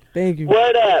rappers. Thank you.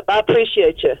 Word up. I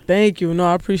appreciate you. Thank you. No,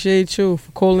 I appreciate you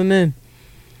for calling in.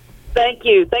 Thank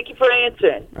you. Thank you for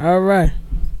answering. All right.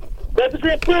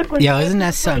 Represent Brooklyn. Yo, isn't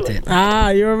that something?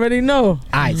 You already know. All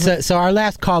right, so our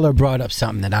last caller brought up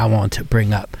something that I want to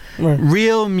bring up. Right.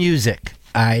 Real music.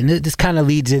 All right, and this kind of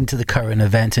leads into the current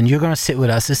events, and you're going to sit with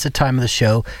us. This is the time of the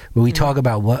show where we talk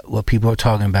about what people are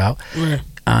talking about. Right.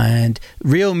 And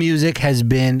real music has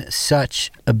been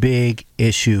such a big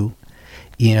issue.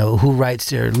 You know, who writes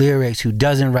their lyrics, who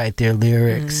doesn't write their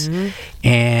lyrics. Mm-hmm.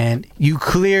 And you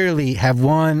clearly have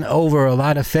won over a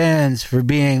lot of fans for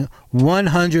being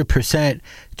 100%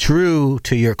 true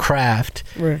to your craft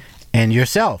and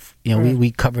yourself. You know,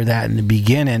 we covered that in the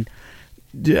beginning.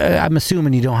 I'm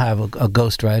assuming you don't have a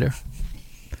ghostwriter.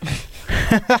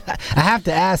 I have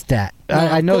to ask that.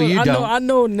 I know you don't. I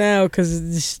know now because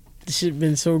this shit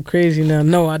been so crazy now.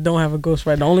 No, I don't have a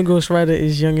ghostwriter. The only ghostwriter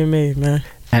is Young M.A., man.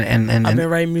 And I've been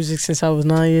writing music since I was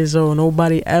 9 years old.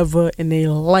 Nobody ever in their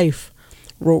life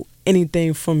wrote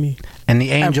anything for me. And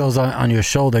the angels on your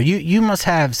shoulder. You must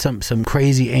have some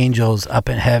crazy angels up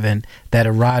in heaven that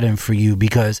are riding for you,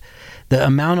 because the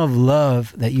amount of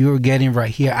love that you are getting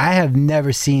right here, I have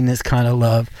never seen this kind of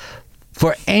love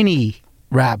for any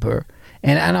rapper.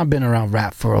 And I've been around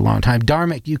rap for a long time.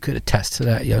 Dharmic, you could attest to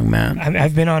that, young man.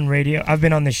 I've been on radio. I've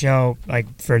been on the show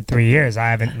like for 3 years.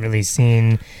 I haven't really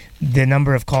seen the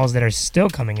number of calls that are still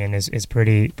coming in is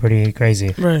pretty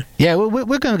crazy. Right. Yeah,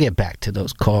 we're going to get back to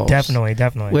those calls. Definitely.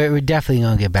 We're definitely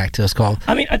going to get back to those calls.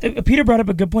 I mean, Peter brought up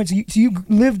a good point. So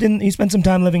you spent some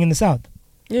time living in the South.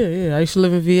 Yeah. I used to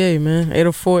live in VA, man.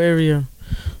 804 area.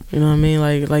 You know what I mean?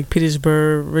 Like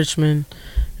Petersburg, Richmond,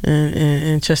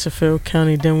 and Chesterfield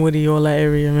County, Dinwiddie, all that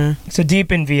area, man. So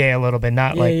deep in VA a little bit,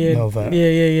 not like Nova.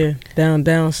 Yeah. Down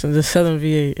the southern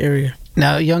VA area.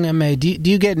 Now, young M.A., do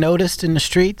you get noticed in the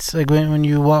streets? Like when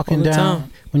you're walking down?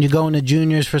 Time. When you're going to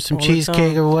Junior's for some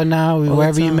cheesecake or whatnot,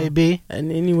 wherever you may be?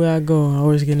 And anywhere I go, I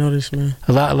always get noticed, man.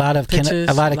 A lot of can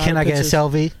I get a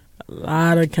selfie?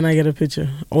 can I get a picture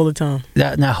all the time.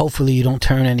 Now, hopefully, you don't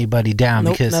turn anybody down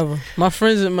Nope, because never. My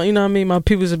friends, you know what I mean. My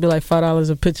peoples would be like $5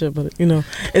 a picture, but you know,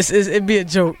 it'd be a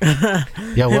joke.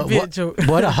 It'd be a joke.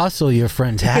 What a hustle your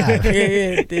friends have.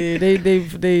 yeah,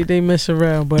 they mess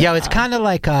around. But it's kind of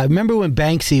like remember when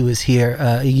Banksy was here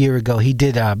a year ago? He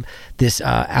did this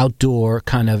outdoor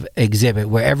kind of exhibit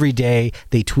where every day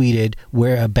they tweeted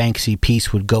where a Banksy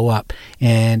piece would go up,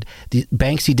 and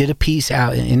Banksy did a piece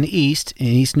out in East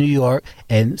New York,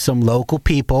 and some local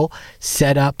people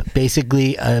set up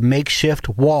basically a makeshift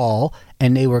wall,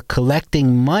 and they were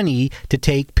collecting money to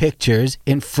take pictures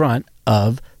in front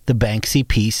of the Banksy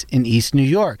piece in East New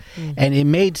York. And it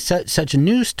made such a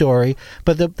news story,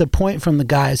 but the point from the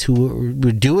guys who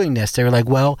were doing this, they were like,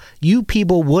 well, you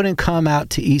people wouldn't come out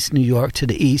to East New York, to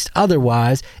the East,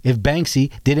 otherwise if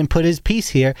Banksy didn't put his piece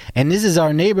here, and this is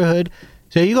our neighborhood,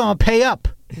 so you're going to pay up.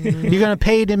 You're going to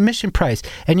pay the admission price.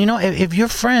 And you know, if your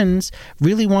friends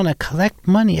really want to collect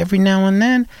money every now and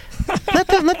then,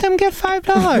 let them get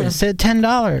 $5 instead of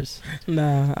 $10.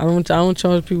 Nah, I don't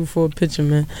charge people for a picture,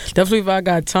 man. Definitely if I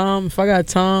got time,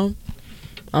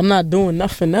 I'm not doing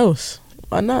nothing else.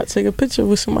 Why not take a picture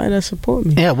with somebody that support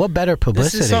me? Yeah, what better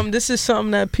publicity? This is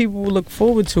something that people look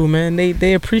forward to, man.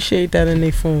 They appreciate that in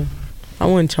their phone. I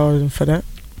wouldn't charge them for that.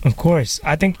 Of course.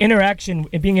 I think interaction,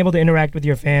 being able to interact with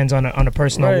your fans on a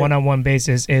personal one-on-one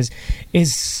basis is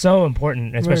so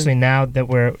important, especially now that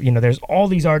there's all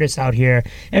these artists out here.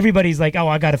 Everybody's like, oh,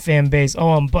 I got a fan base.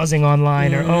 Oh, I'm buzzing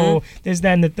online, or oh, this,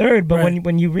 that, and the third. But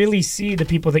when you really see the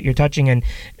people that you're touching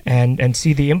and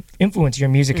see the influence your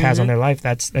music has on their life,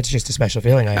 that's just a special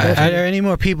feeling. Are there any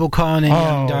more people calling in,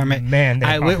 Young Darmik? Man,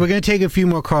 we're going to take a few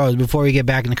more calls before we get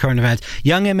back into current events.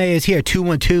 Young M.A. is here,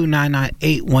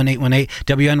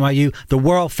 212-998-1818. WNYU, the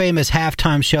world famous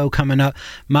halftime show coming up.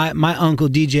 My uncle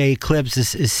DJ Eclipse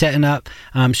is setting up.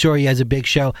 I'm sure he has a big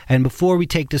show. And before we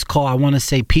take this call, I want to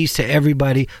say peace to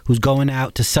everybody who's going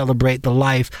out to celebrate the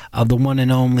life of the one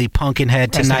and only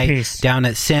Pumpkinhead tonight down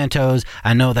at Santos.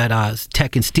 I know that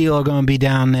Tech and Steel are going to be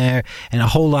down there, and a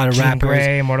whole lot of Jean rappers.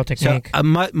 Grey, Immortal Technique. So,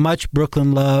 much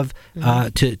Brooklyn love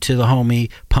to the homie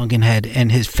Pumpkinhead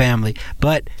and his family.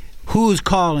 But who's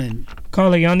calling?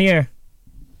 Caller, you on the air?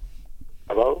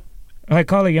 Hello? All right,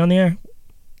 caller, you on the air?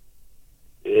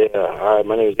 Yeah, all right,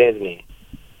 my name is Anthony.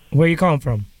 Where are you calling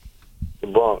from? The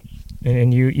Bronx.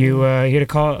 And you here to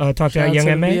talk to Young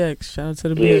M.A.? Shout out to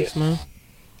the BX, man.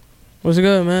 What's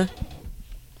good, man?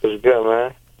 What's good,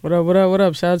 man? What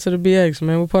up? Shout out to the BX,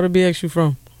 man. What part of BX you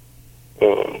from?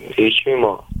 East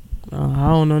Tremont. I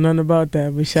don't know nothing about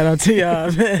that, but shout out to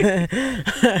y'all, man.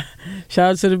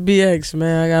 Shout out to the BX,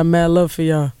 man. I got mad love for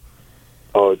y'all.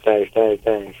 Oh, thanks.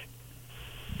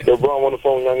 Yo, bro, I'm on the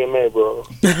phone with Young M.A., bro.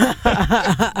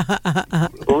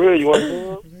 For real, you want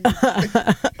to?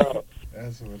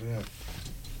 That's what up.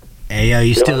 Hey, yo,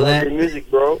 you still I love there? your music,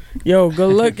 bro. Yo,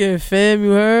 good looking, fam.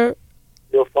 You heard?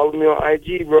 Yo, follow me on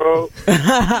IG, bro.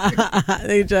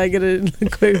 They try to get a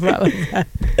quick follow back.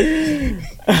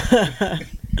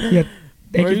 Yeah,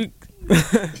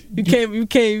 you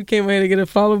came here to get a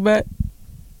follow back.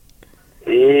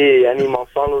 Yeah, I need my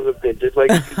followers up there, just like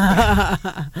you.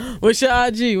 What's your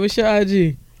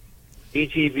IG?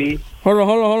 ETB. Hold on.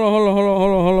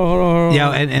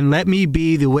 Yo, and let me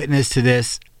be the witness to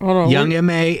this. Hold on. Young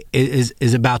M.A.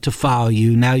 is about to follow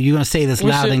you. Now you're gonna say this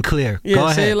loud and clear. Yeah, Go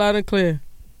ahead. say it loud and clear.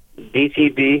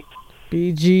 BTB.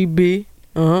 BGB.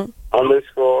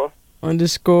 Underscore.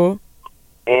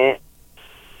 Ant.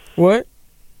 What?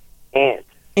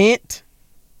 Ant.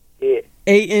 Yeah.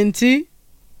 ANT.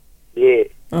 Yeah.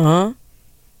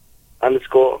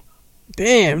 Underscore.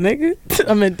 Damn, nigga.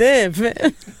 I mean, damn,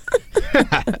 man.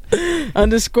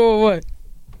 Underscore what?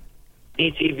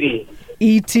 ETB.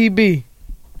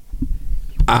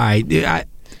 All right.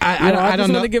 I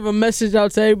just want to give a message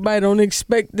out to everybody. Don't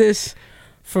expect this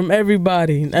from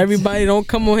everybody. Everybody don't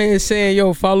come on here and saying,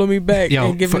 yo, follow me back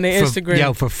and give them their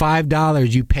Instagram. For $5,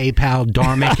 you PayPal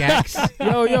Darmik X.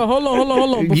 Yo, hold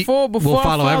on. Before we'll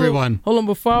follow everyone. Hold on,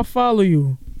 before I follow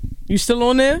you. You still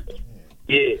on there?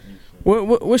 Yeah.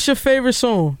 What's your favorite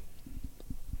song?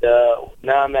 Now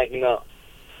I'm Acting Up.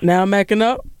 Now I'm Acting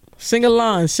Up? Sing a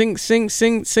line. Sing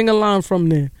a line from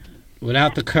there.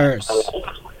 Without the curse. Which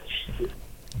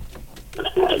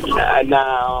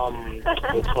one? Can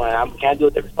I do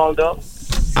a different song, though?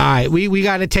 All right, we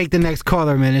got to take the next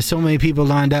caller, man. There's so many people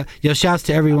lined up. Yo, shouts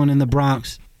to everyone in the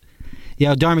Bronx.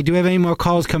 Yo, Darmik, do we have any more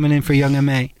calls coming in for Young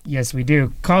M.A.? Yes, we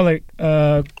do. Caller,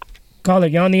 you're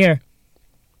on the air.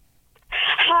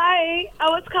 Hi, I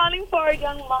was calling for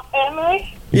Young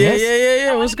M.A.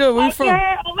 Yeah. What's good? Where you from?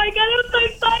 Oh my God, I'm so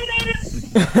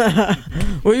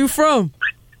excited. Where you from?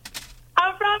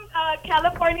 I'm from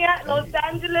California, Los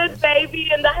Angeles, baby,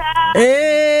 in the house.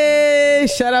 Hey,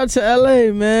 shout out to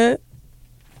LA, man.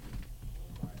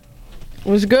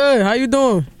 What's good? How you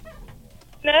doing?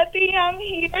 Nothing. I'm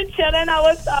here chilling. I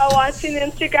was watching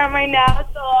Instagram right now,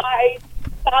 so I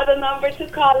saw the number to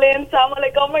call in. So I'm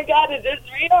like, oh my God, is this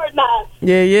real or not?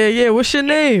 Yeah. What's your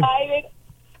name?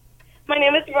 My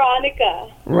name is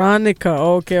Veronica. Ronica.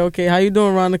 Okay. How you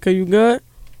doing, Ronica? You good?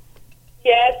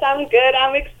 Yes, I'm good.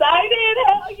 I'm excited.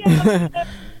 Hell yeah.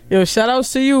 Yo, shout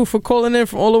outs to you for calling in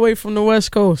from all the way from the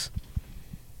West Coast.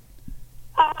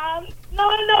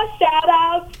 No shout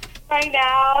outs right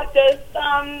now. Just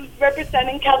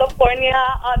representing California,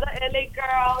 all the LA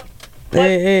girls.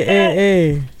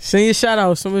 Hey. Send your shout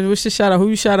out. What's your shout out? Who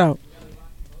you shout out?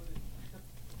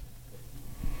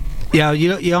 Yo,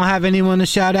 you don't have anyone to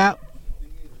shout out?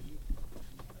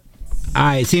 All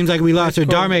right, seems like we lost her.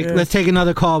 Dharmic, let's take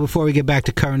another call before we get back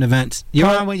to current events. You're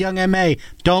on with Young M.A.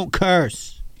 Don't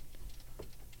curse.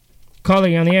 Caller,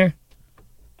 you on the air?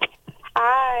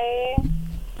 Hi.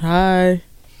 Hi.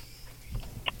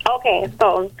 Okay,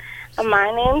 so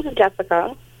my name's Jessica.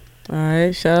 All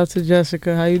right, shout out to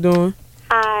Jessica. How you doing?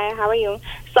 Hi, how are you?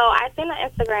 So I seen on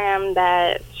Instagram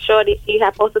that Shorty, she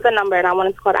had posted the number, and I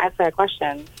wanted to call to ask her a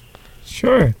question.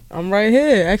 Sure. I'm right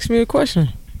here. Ask me a question.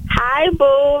 Hi,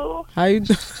 boo. How you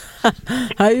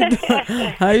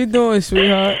How you doing,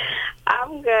 sweetheart?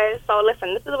 I'm good. So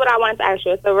listen, this is what I wanted to ask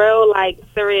you. It's a real,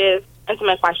 serious,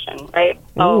 intimate question, right?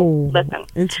 So listen.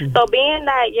 Intimate. So being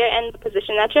that you're in the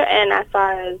position that you're in as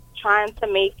far as trying to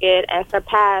make it and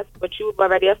surpass what you've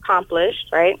already accomplished,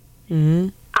 right? Mm-hmm.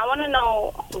 I want to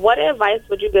know, what advice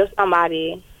would you give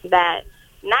somebody that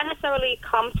not necessarily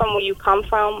comes from where you come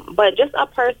from, but just a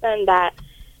person that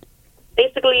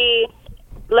basically,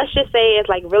 let's just say, is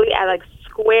really at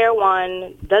square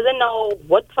one, doesn't know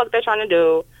what the fuck they're trying to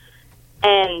do,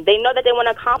 and they know that they want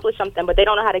to accomplish something, but they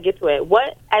don't know how to get to it.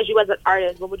 What, as you as an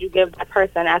artist, what would you give that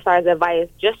person as far as advice,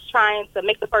 just trying to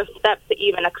make the first step to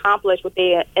even accomplish what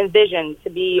they envision to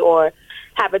be or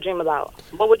have a dream about?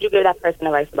 What would you give that person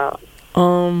advice about?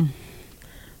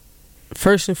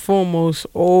 First and foremost,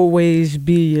 always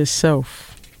be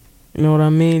yourself. You know what I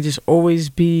mean? Just always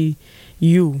be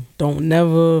you. Don't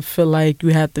never feel like you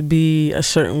have to be a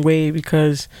certain way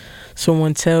because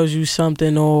someone tells you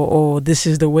something or this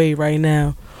is the way right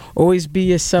now. Always be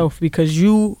yourself, because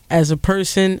you as a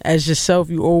person, as yourself,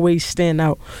 you always stand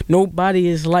out. Nobody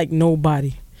is like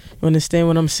nobody. You understand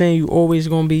what I'm saying? You always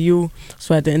gonna be you.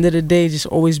 So at the end of the day, just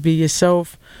always be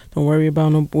yourself. Don't worry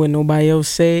about what nobody else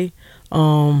say.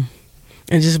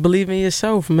 And just believe in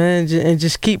yourself, man, and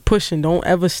just keep pushing. Don't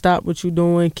ever stop what you're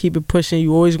doing. Keep it pushing.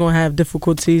 You always gonna have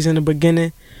difficulties in the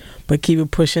beginning, but keep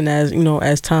it pushing as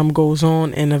as time goes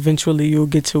on, and eventually you'll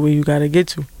get to where you gotta get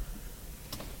to.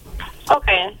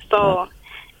 Okay, so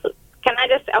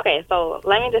so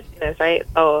let me just do this, right?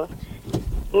 So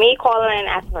me calling and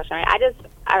asking a question, right?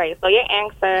 All right, so your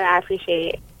answer, I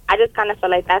appreciate it. I just kind of feel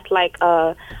like that's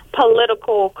a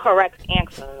political correct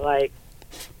answer.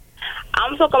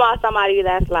 I'm talking about somebody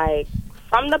that's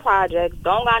from the projects,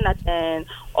 don't got nothing,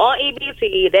 on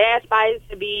EBT, they aspire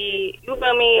to be, you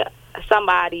feel me,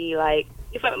 somebody,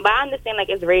 you feel me? But I understand,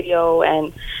 it's radio,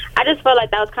 and I just feel like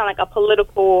that was kind of a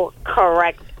political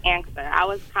correct answer. I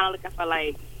was kind of looking for,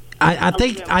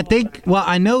 I think, well,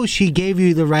 I know she gave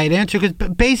you the right answer, because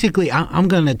basically, I'm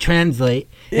going to translate,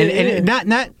 and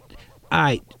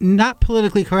not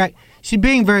politically correct. She's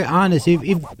being very honest. If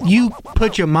you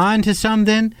put your mind to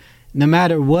something, no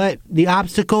matter what the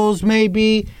obstacles may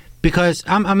be, because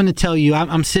I'm going to tell you,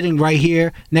 I'm sitting right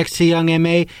here next to Young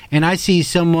M.A., and I see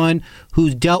someone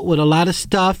who's dealt with a lot of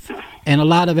stuff and a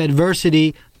lot of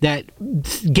adversity that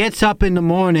gets up in the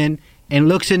morning and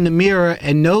looks in the mirror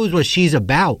and knows what she's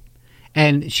about.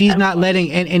 And she's not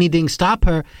letting anything stop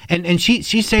her. And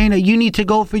she's saying that you need to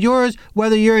go for yours,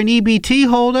 whether you're an EBT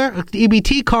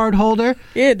card holder.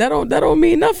 Yeah, that don't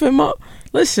mean nothing, Mom.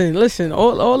 Listen,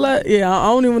 all that. Yeah, I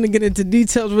don't even want to get into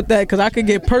details with that because I could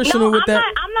get personal with that.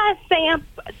 I'm not saying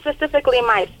specifically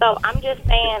myself. I'm just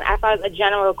saying as far as a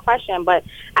general question. But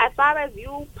as far as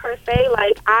you per se,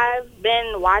 I've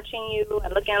been watching you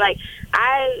and looking.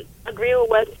 I agree with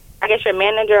what I guess your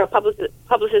manager or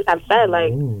publicist have said.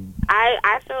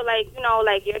 I feel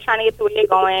you're trying to get to where you're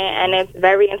going, and it's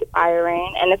very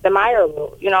inspiring and it's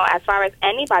admirable. As far as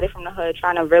anybody from the hood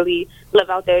trying to really live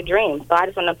out their dreams. So I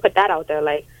just want to put that out there.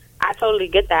 I totally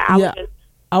get that. I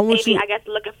guess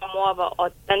looking for more of an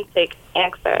authentic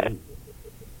answer.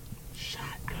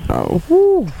 Oh,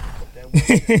 whoo.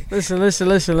 Listen.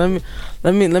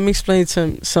 Let me explain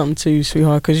something to you,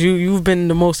 sweetheart, because you've been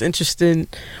the most interesting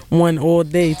one all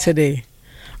day today.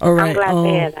 All right. I'm glad to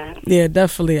hear that. Yeah,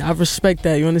 definitely. I respect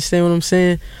that. You understand what I'm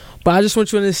saying? But I just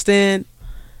want you to understand,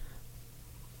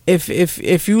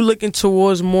 if you looking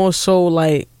towards more so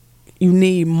like you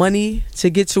need money to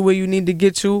get to where you need to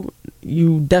get to,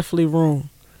 you definitely wrong.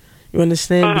 You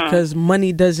understand? Because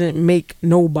money doesn't make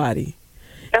nobody.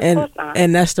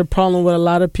 And that's the problem with a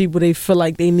lot of people. They feel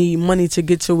like they need money to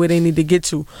get to where they need to get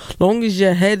to. Long as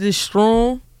your head is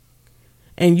strong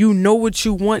and you know what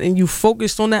you want and you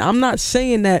focused on that. I'm not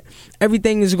saying that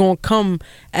everything is going to come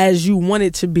as you want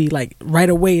it to be, like right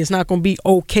away. It's not going to be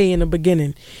okay in the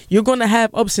beginning. You're going to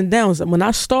have ups and downs. When I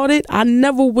started, I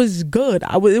never was good.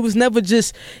 It was never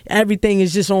just everything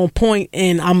is just on point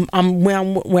and I'm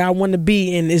where I want to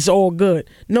be and it's all good.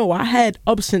 No, I had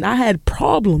ups and I had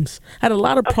problems. I had a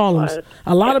lot of problems.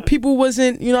 A lot of people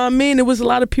wasn't, you know what I mean? There was a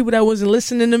lot of people that wasn't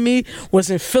listening to me,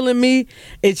 wasn't feeling me.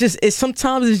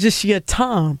 Sometimes it's just your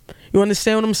time. You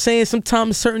understand what I'm saying?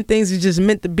 Sometimes certain things is just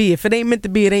meant to be. If it ain't meant to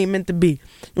be, it ain't meant to be.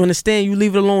 You understand? You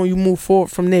leave it alone. You move forward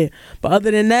from there. But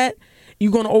other than that,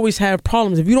 you're going to always have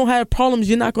problems. If you don't have problems,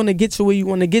 you're not going to get to where you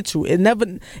want to get to.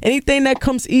 Anything that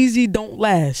comes easy don't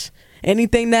last.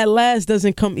 Anything that lasts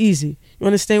doesn't come easy. You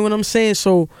understand what I'm saying?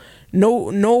 So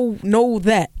know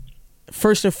that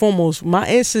first and foremost. My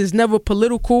answer is never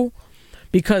political,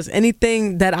 because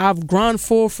anything that I've ground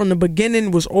for from the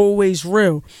beginning was always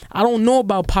real. I don't know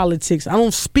about politics. I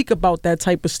don't speak about that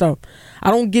type of stuff.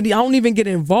 I don't even get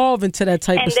involved into that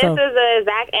type of stuff. And this is the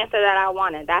exact answer that I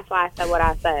wanted. That's why I said what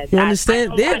I said. You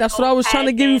understand? Yeah, that's what I was trying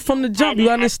to give you from the jump. You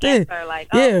understand?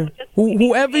 Yeah.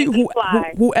 Whoever you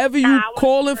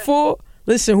calling for,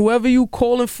 listen, whoever you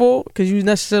calling for, because you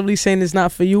necessarily saying it's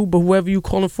not for you, but whoever you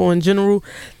calling for in general,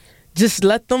 just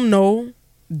let them know.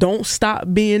 Don't stop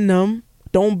being them.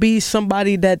 Don't be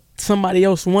somebody that somebody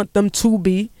else want them to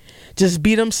be. Just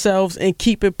be themselves and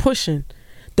keep it pushing.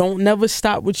 Don't never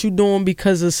stop what you're doing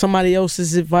because of somebody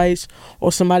else's advice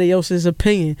or somebody else's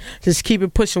opinion. Just keep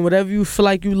it pushing. Whatever you feel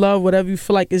like you love, whatever you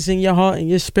feel like is in your heart and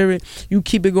your spirit, you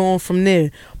keep it going from there.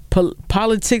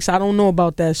 Politics, I don't know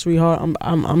about that, sweetheart.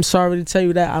 I'm sorry to tell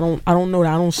you that. I don't know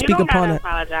that. I don't speak upon that.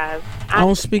 Apologize. I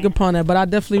don't speak upon that, but I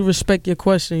definitely respect your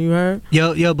question. You heard?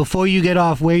 Yo, before you get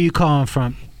off, where you calling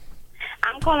from?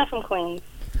 I'm calling from Queens.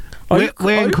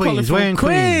 Where in Queens? Where in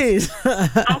Queens?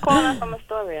 I'm calling from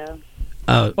Astoria.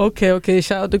 Oh, okay.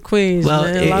 Shout out to Queens. Well,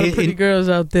 man. A lot of pretty girls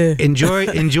out there.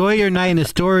 Enjoy your night in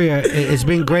Astoria. It's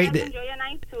been great. Enjoy your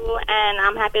night too, and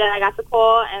I'm happy that I got to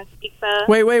call and speak to.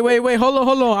 Wait. Hold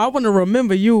on. I want to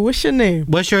remember you. What's your name?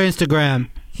 What's your Instagram?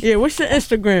 Yeah, what's your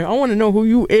Instagram? I want to know who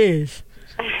you is.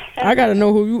 I gotta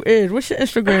know who you is. What's your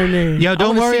Instagram name? Yo,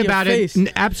 don't worry about it.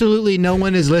 Absolutely, no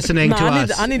one is listening to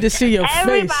us. I need to see your face.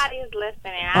 Everybody's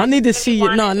listening. I need to see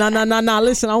you. No.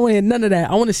 Listen, I want to hear none of that.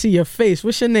 I want to see your face.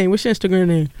 What's your name? What's your Instagram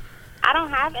name? I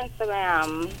don't have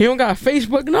Instagram. You don't got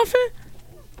Facebook, nothing?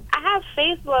 I have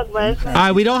Facebook, but it's all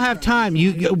right, we don't have time.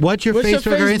 What's your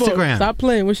Facebook or Instagram? Stop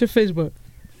playing. What's your Facebook?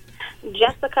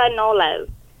 Jessica Noles.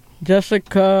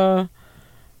 Jessica.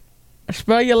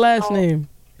 Spell your last name.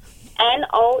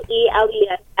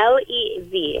 Noelez.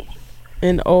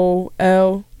 Nol.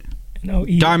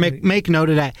 Darmic, make note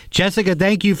of that. Jessica,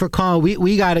 thank you for calling.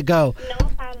 We gotta go. No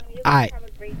problem. You guys have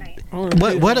a great night.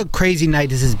 What a crazy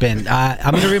night this has been.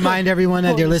 I'm going to remind everyone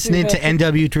that they're listening to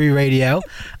NW3 Radio.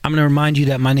 I'm going to remind you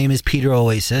that my name is Peter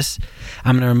Oasis.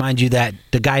 I'm going to remind you that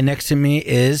the guy next to me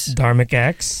is Darmic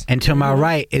X. And to my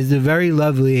right is the very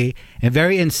lovely and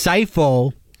very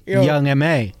insightful Young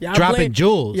M.A. Dropping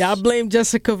jewels. Y'all blame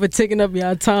Jessica for taking up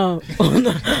y'all time.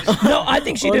 No, I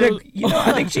think she did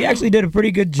I think she actually did a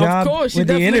pretty good job. Of course, she with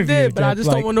the definitely interview, did. But I just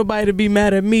don't want nobody to be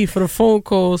mad at me for the phone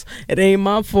calls. It ain't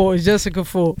my fault. It's Jessica's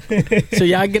fault. So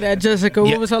y'all get at Jessica.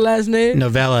 What was her last name?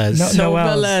 Novellas.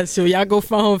 Novellas. So y'all go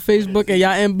find her on Facebook and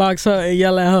y'all inbox her and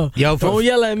yell at her. Yo, don't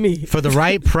yell at me. For the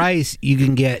right price, you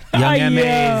can get Young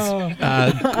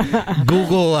M.A.'s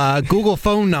Google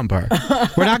phone number.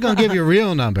 We're not gonna give you a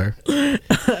real number. But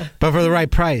for the right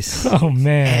price. Oh,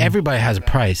 man. Everybody has a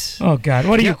price. Oh, God.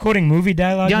 What are you quoting movie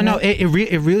dialogue? No, it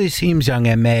really seems, Young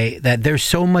M.A., that there's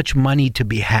so much money to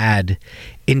be had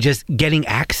in just getting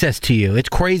access to you. It's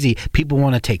crazy. People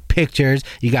want to take pictures.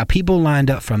 You got people lined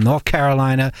up from North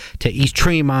Carolina to East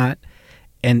Tremont,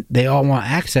 and they all want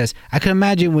access. I can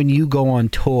imagine when you go on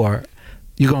tour,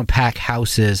 you're going to pack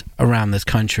houses around this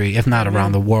country, if not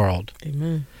around the world.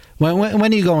 Amen. When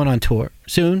are you going on tour?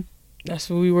 Soon?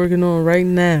 That's what we're working on right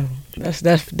now.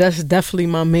 That's definitely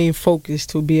my main focus,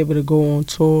 to be able to go on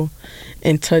tour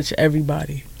and touch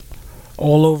everybody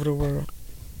all over the world.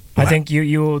 I think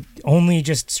you will only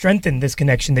just strengthen this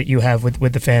connection that you have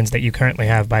with the fans that you currently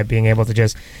have by being able to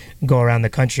just go around the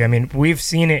country. I mean, we've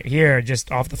seen it here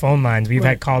just off the phone lines. We've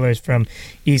had callers from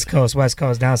East Coast, West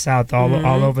Coast, down south,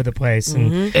 all over the place.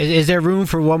 And Is there room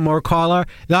for one more caller?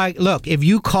 Like, look, if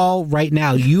you call right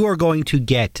now, you are going to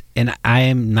get, and I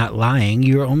am not lying,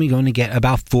 you're only going to get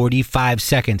about 45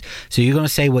 seconds. So you're going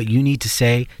to say what you need to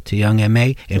say to Young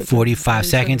M.A. in 45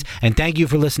 seconds. And thank you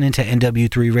for listening to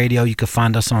NW3 Radio. You can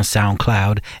find us on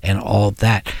SoundCloud and all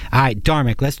that. All right,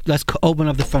 Dharmic, let's open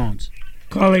up the phones.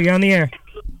 Caller, you're on the air.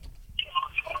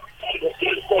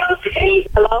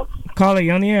 Hello? Caller,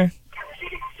 you're on the air.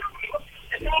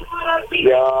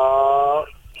 Yo.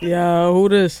 Yo, who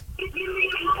this?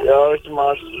 Yo, it's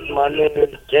my name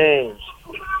is James.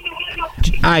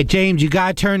 All right, James, you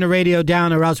got to turn the radio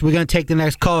down or else we're going to take the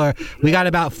next caller. We got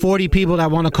about 40 people that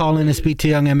want to call in and speak to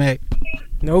Young M.A.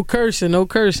 No cursing, no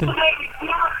cursing.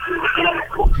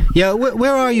 Yo,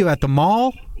 where are you, at the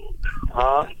mall?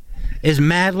 Huh? It's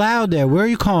mad loud there. Where are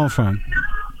you calling from?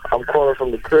 I'm calling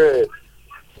from the crib.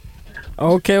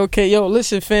 Okay. Yo,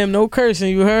 listen, fam, no cursing,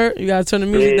 you heard? You got to turn the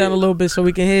music down a little bit so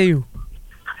we can hear you.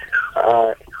 All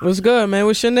right. What's good, man?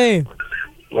 What's your name?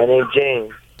 My name's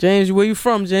James. James, where you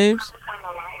from, James?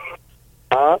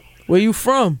 Huh? Where you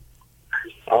from?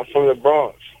 I'm from the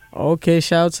Bronx. Okay,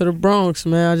 shout out to the Bronx,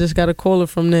 man. I just got a caller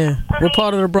from there. What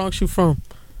part of the Bronx you from?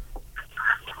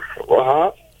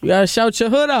 Huh? You gotta shout your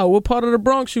hood out. What part of the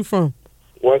Bronx you from?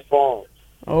 West Palm.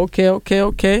 Okay.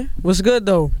 What's good,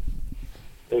 though?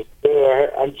 It's good.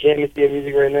 I'm jamming to your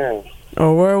music right now.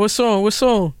 Oh, word. What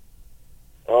song?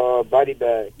 Body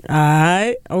Bag.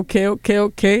 Alright.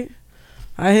 Okay.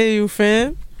 I hear you,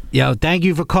 fam. Yo, thank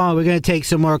you for calling. We're going to take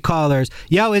some more callers.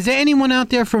 Yo, is there anyone out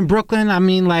there from Brooklyn? I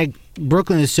mean, like,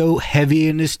 Brooklyn is so heavy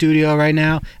in the studio right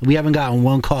now. We haven't gotten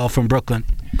one call from Brooklyn.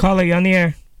 Caller, you on the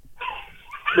air.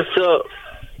 What's up?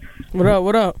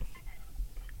 What up?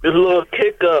 This little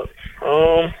kick up.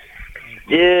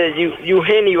 Yeah, you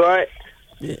Henny, right?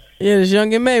 Yeah, this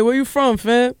Young M.A. Where you from,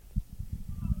 fam?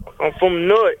 I'm from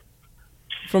Newark.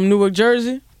 From Newark,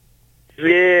 Jersey?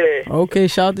 Yeah. Okay,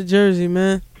 shout out to Jersey,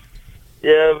 man.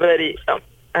 Yeah, ready.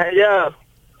 Hey,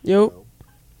 yo.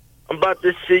 I'm about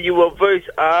to send you a verse,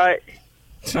 alright?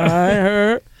 I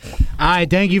heard. All right,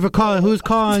 thank you for calling. Who's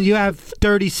calling? You have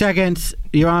 30 seconds.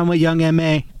 You're on with Young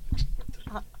M.A.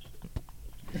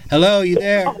 Hello, you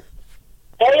there?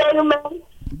 Hey, Young M.A.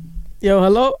 Yo,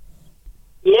 hello?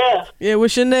 Yeah. Yeah,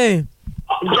 what's your name?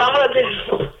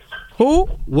 Jonathan. Who?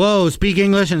 Whoa, speak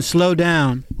English and slow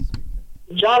down.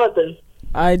 Jonathan.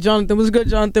 All right, Jonathan. What's good,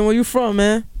 Jonathan? Where you from,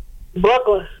 man?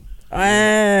 Brooklyn. All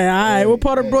right. What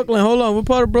part of Brooklyn? Hold on. What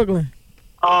part of Brooklyn?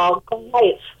 Crown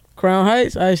Heights. Crown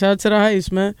Heights? All right, shout out to the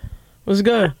Heights, man. What's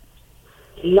good?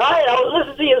 Nice. I was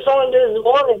listening to your song this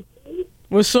morning.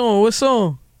 What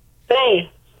song? Pain.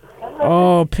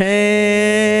 Oh,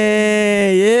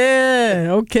 Pain.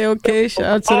 Yeah. Okay. Shout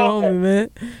out to the homie, man.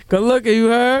 Good looking, you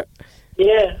heard?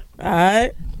 Yeah. All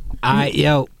right,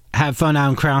 yo. Have fun out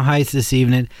in Crown Heights this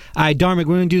evening. All right, Dharmic,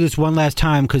 we're going to do this one last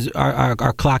time because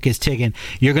our clock is ticking.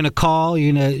 You're going to call.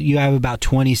 You have about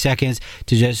 20 seconds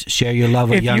to just share your love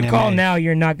with Young M.A. If you call now,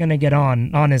 you're not going to get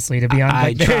on, honestly, to be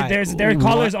honest. There are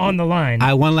callers on the line.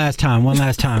 One last time.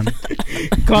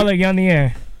 Caller, you're on the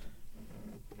air.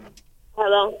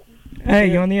 Hello.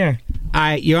 Hey, you're on the air. All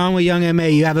right, you're on with Young M.A.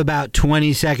 You have about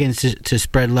 20 seconds to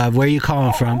spread love. Where are you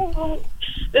calling from?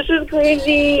 This is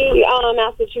crazy,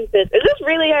 Massachusetts. Is this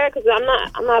really her? Because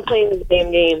I'm not playing this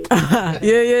damn game.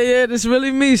 Yeah. This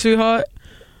really me, sweetheart.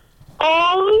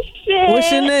 Oh shit. What's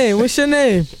your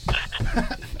name?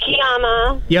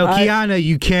 Kiana. Yo, Kiana,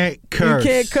 you can't curse.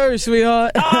 You can't curse,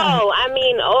 sweetheart.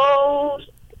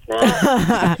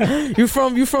 Snap. You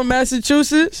from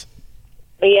Massachusetts?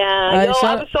 Yeah, I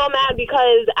was so mad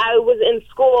because I was in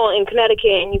school in Connecticut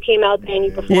and you came out there and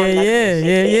you performed.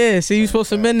 Yeah. See, you supposed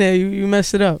to have been there. You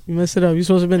messed it up. You supposed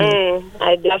to have been there.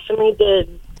 I definitely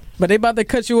did. But they about to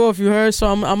cut you off, you heard? So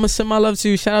I'm going to send my love to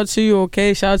you. Shout out to you,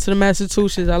 okay? Shout out to the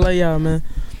Massachusetts. I love y'all, man.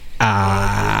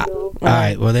 All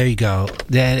right, well, there you go.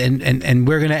 Then and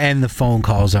we're going to end the phone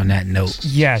calls on that note.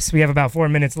 Yes, we have about 4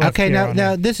 minutes left. Okay,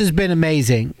 now this has been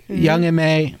amazing. Mm-hmm. Young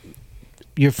M.A.,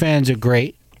 your fans are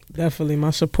great. Definitely,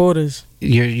 my supporters.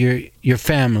 Your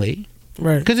family,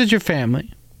 right? Because it's your family,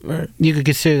 right? You could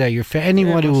consider that your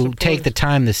anyone who will take the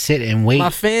time to sit and wait.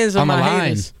 My fans are my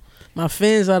haters. My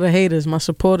fans are the haters. My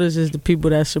supporters is the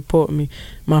people that support me.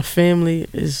 My family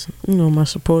is, my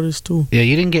supporters too. Yeah,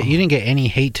 you didn't get any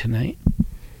hate tonight.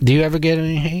 Do you ever get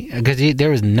any hate? Because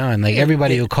there was none. Like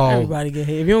everybody will call. Everybody get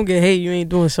hate. If you don't get hate, you ain't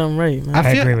doing something right, man.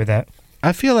 I agree with that.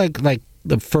 I feel like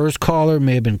the first caller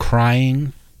may have been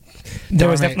crying. There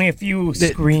was Darn it. definitely a few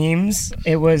screams.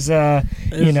 It was, you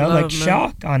know, love, like man.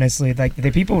 shock, honestly. Like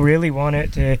the people really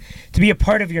wanted to be a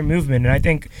part of your movement. And I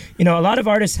think, you know, a lot of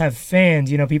artists have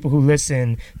fans, you know, people who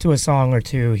listen to a song or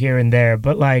two here and there.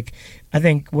 But like, I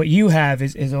think what you have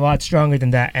is a lot stronger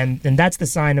than that. And that's the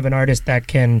sign of an artist that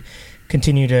can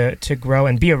continue to grow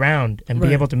and be around and be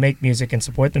Right. able to make music and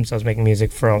support themselves making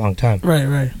music for a long time. Right,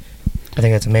 right. I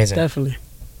think that's amazing. Definitely.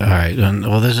 All right.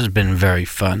 Well, this has been very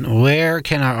fun. Where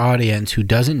can our audience who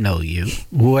doesn't know you,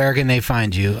 where can they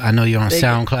find you? I know you're on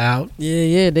SoundCloud.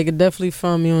 Yeah. They could definitely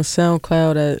find me on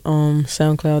SoundCloud at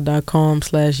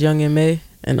soundcloud.com/YoungMA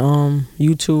and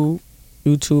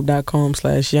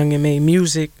youtube.com/YoungMA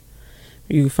music.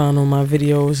 You can find on my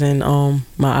videos and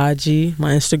my IG,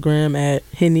 my Instagram at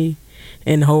Henny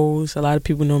and Hoes. A lot of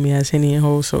people know me as Henny and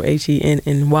Hoes, so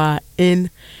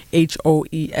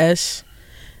HENNYNHOES.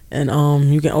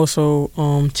 And you can also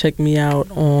check me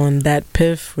out on That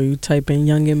Piff, where you type in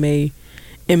Young M.A.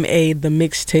 M.A. the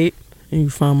mixtape, and you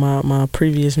find my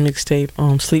previous mixtape.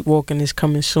 Sleepwalking is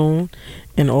coming soon,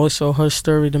 and also Her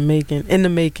Story the Making. In the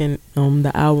making,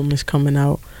 the album is coming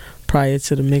out prior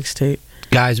to the mixtape.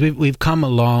 Guys, we've come a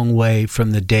long way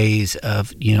from the days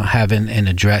of, you know, having an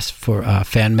address for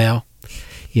fan mail.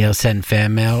 You know, send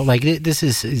fan mail. Like, this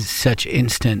is such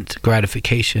instant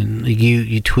gratification. Like,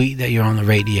 you tweet that you're on the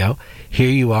radio. Here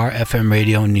you are, FM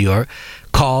radio in New York.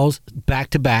 Calls back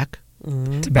to back.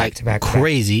 Back to back.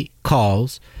 Crazy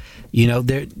calls. You know,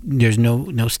 there's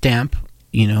no stamp.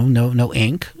 You know, no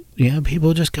ink. You know,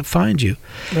 people just can find you.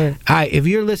 Right. All right, if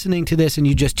you're listening to this and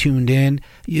you just tuned in,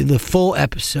 the full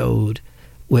episode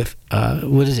with,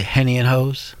 what is it, Henny and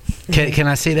Hoes? Can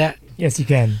I say that? Yes, you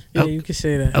can. Yeah, you can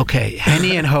say that. Okay,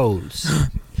 Henny and Hoes.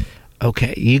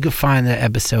 Okay, you can find the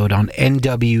episode on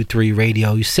NW3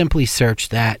 Radio. You simply search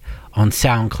that on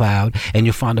SoundCloud, and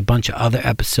you'll find a bunch of other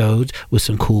episodes with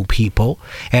some cool people.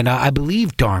 And I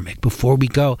believe, Dharmic, before we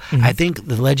go, I think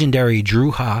the legendary Drew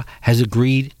Ha has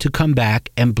agreed to come back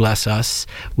and bless us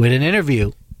with an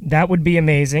interview. That would be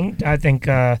amazing. I think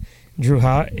Drew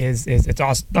Ha is it's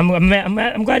awesome.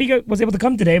 I'm glad he was able to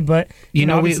come today. But we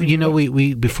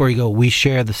before you go, we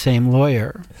share the same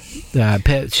lawyer.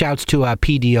 Shouts to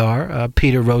PDR,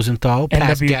 Peter Rosenthal,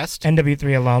 past guest,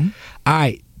 NW3 alum. All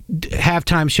right.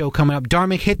 Halftime show coming up.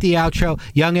 Dharmic, hit the outro.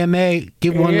 Young M.A.,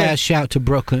 give one last shout to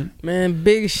Brooklyn. Man,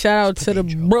 big shout out to the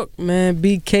Brook, man.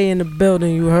 BK in the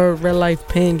building. You heard Red Life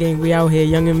Pain Gang. We out here,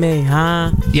 Young M.A.,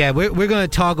 huh? Yeah, we're going to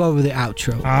talk over the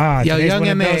outro. Yo, today's Young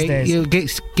one of those M.A., days. you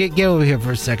get over here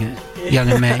for a second, Young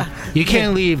M.A. You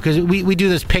can't leave because we do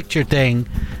this picture thing,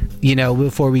 you know,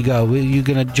 before we go. You're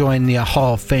going to join the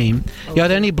Hall of Fame. Yo, are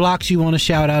there any blocks you want to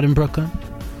shout out in Brooklyn?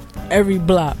 Every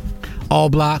block. All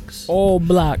blocks? All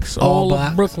blocks. All All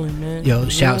blocks? of Brooklyn, man. Yo,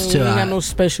 shouts to... We ain't got no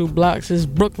special blocks. It's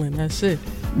Brooklyn. That's it.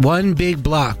 One big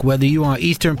block, whether you on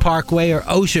Eastern Parkway or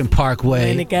Ocean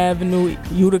Parkway. Atlantic Avenue,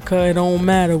 Utica, it don't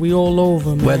matter. We all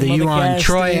over, man. Whether you Mother on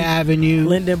Gaston, Troy Avenue.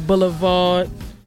 Linden Boulevard,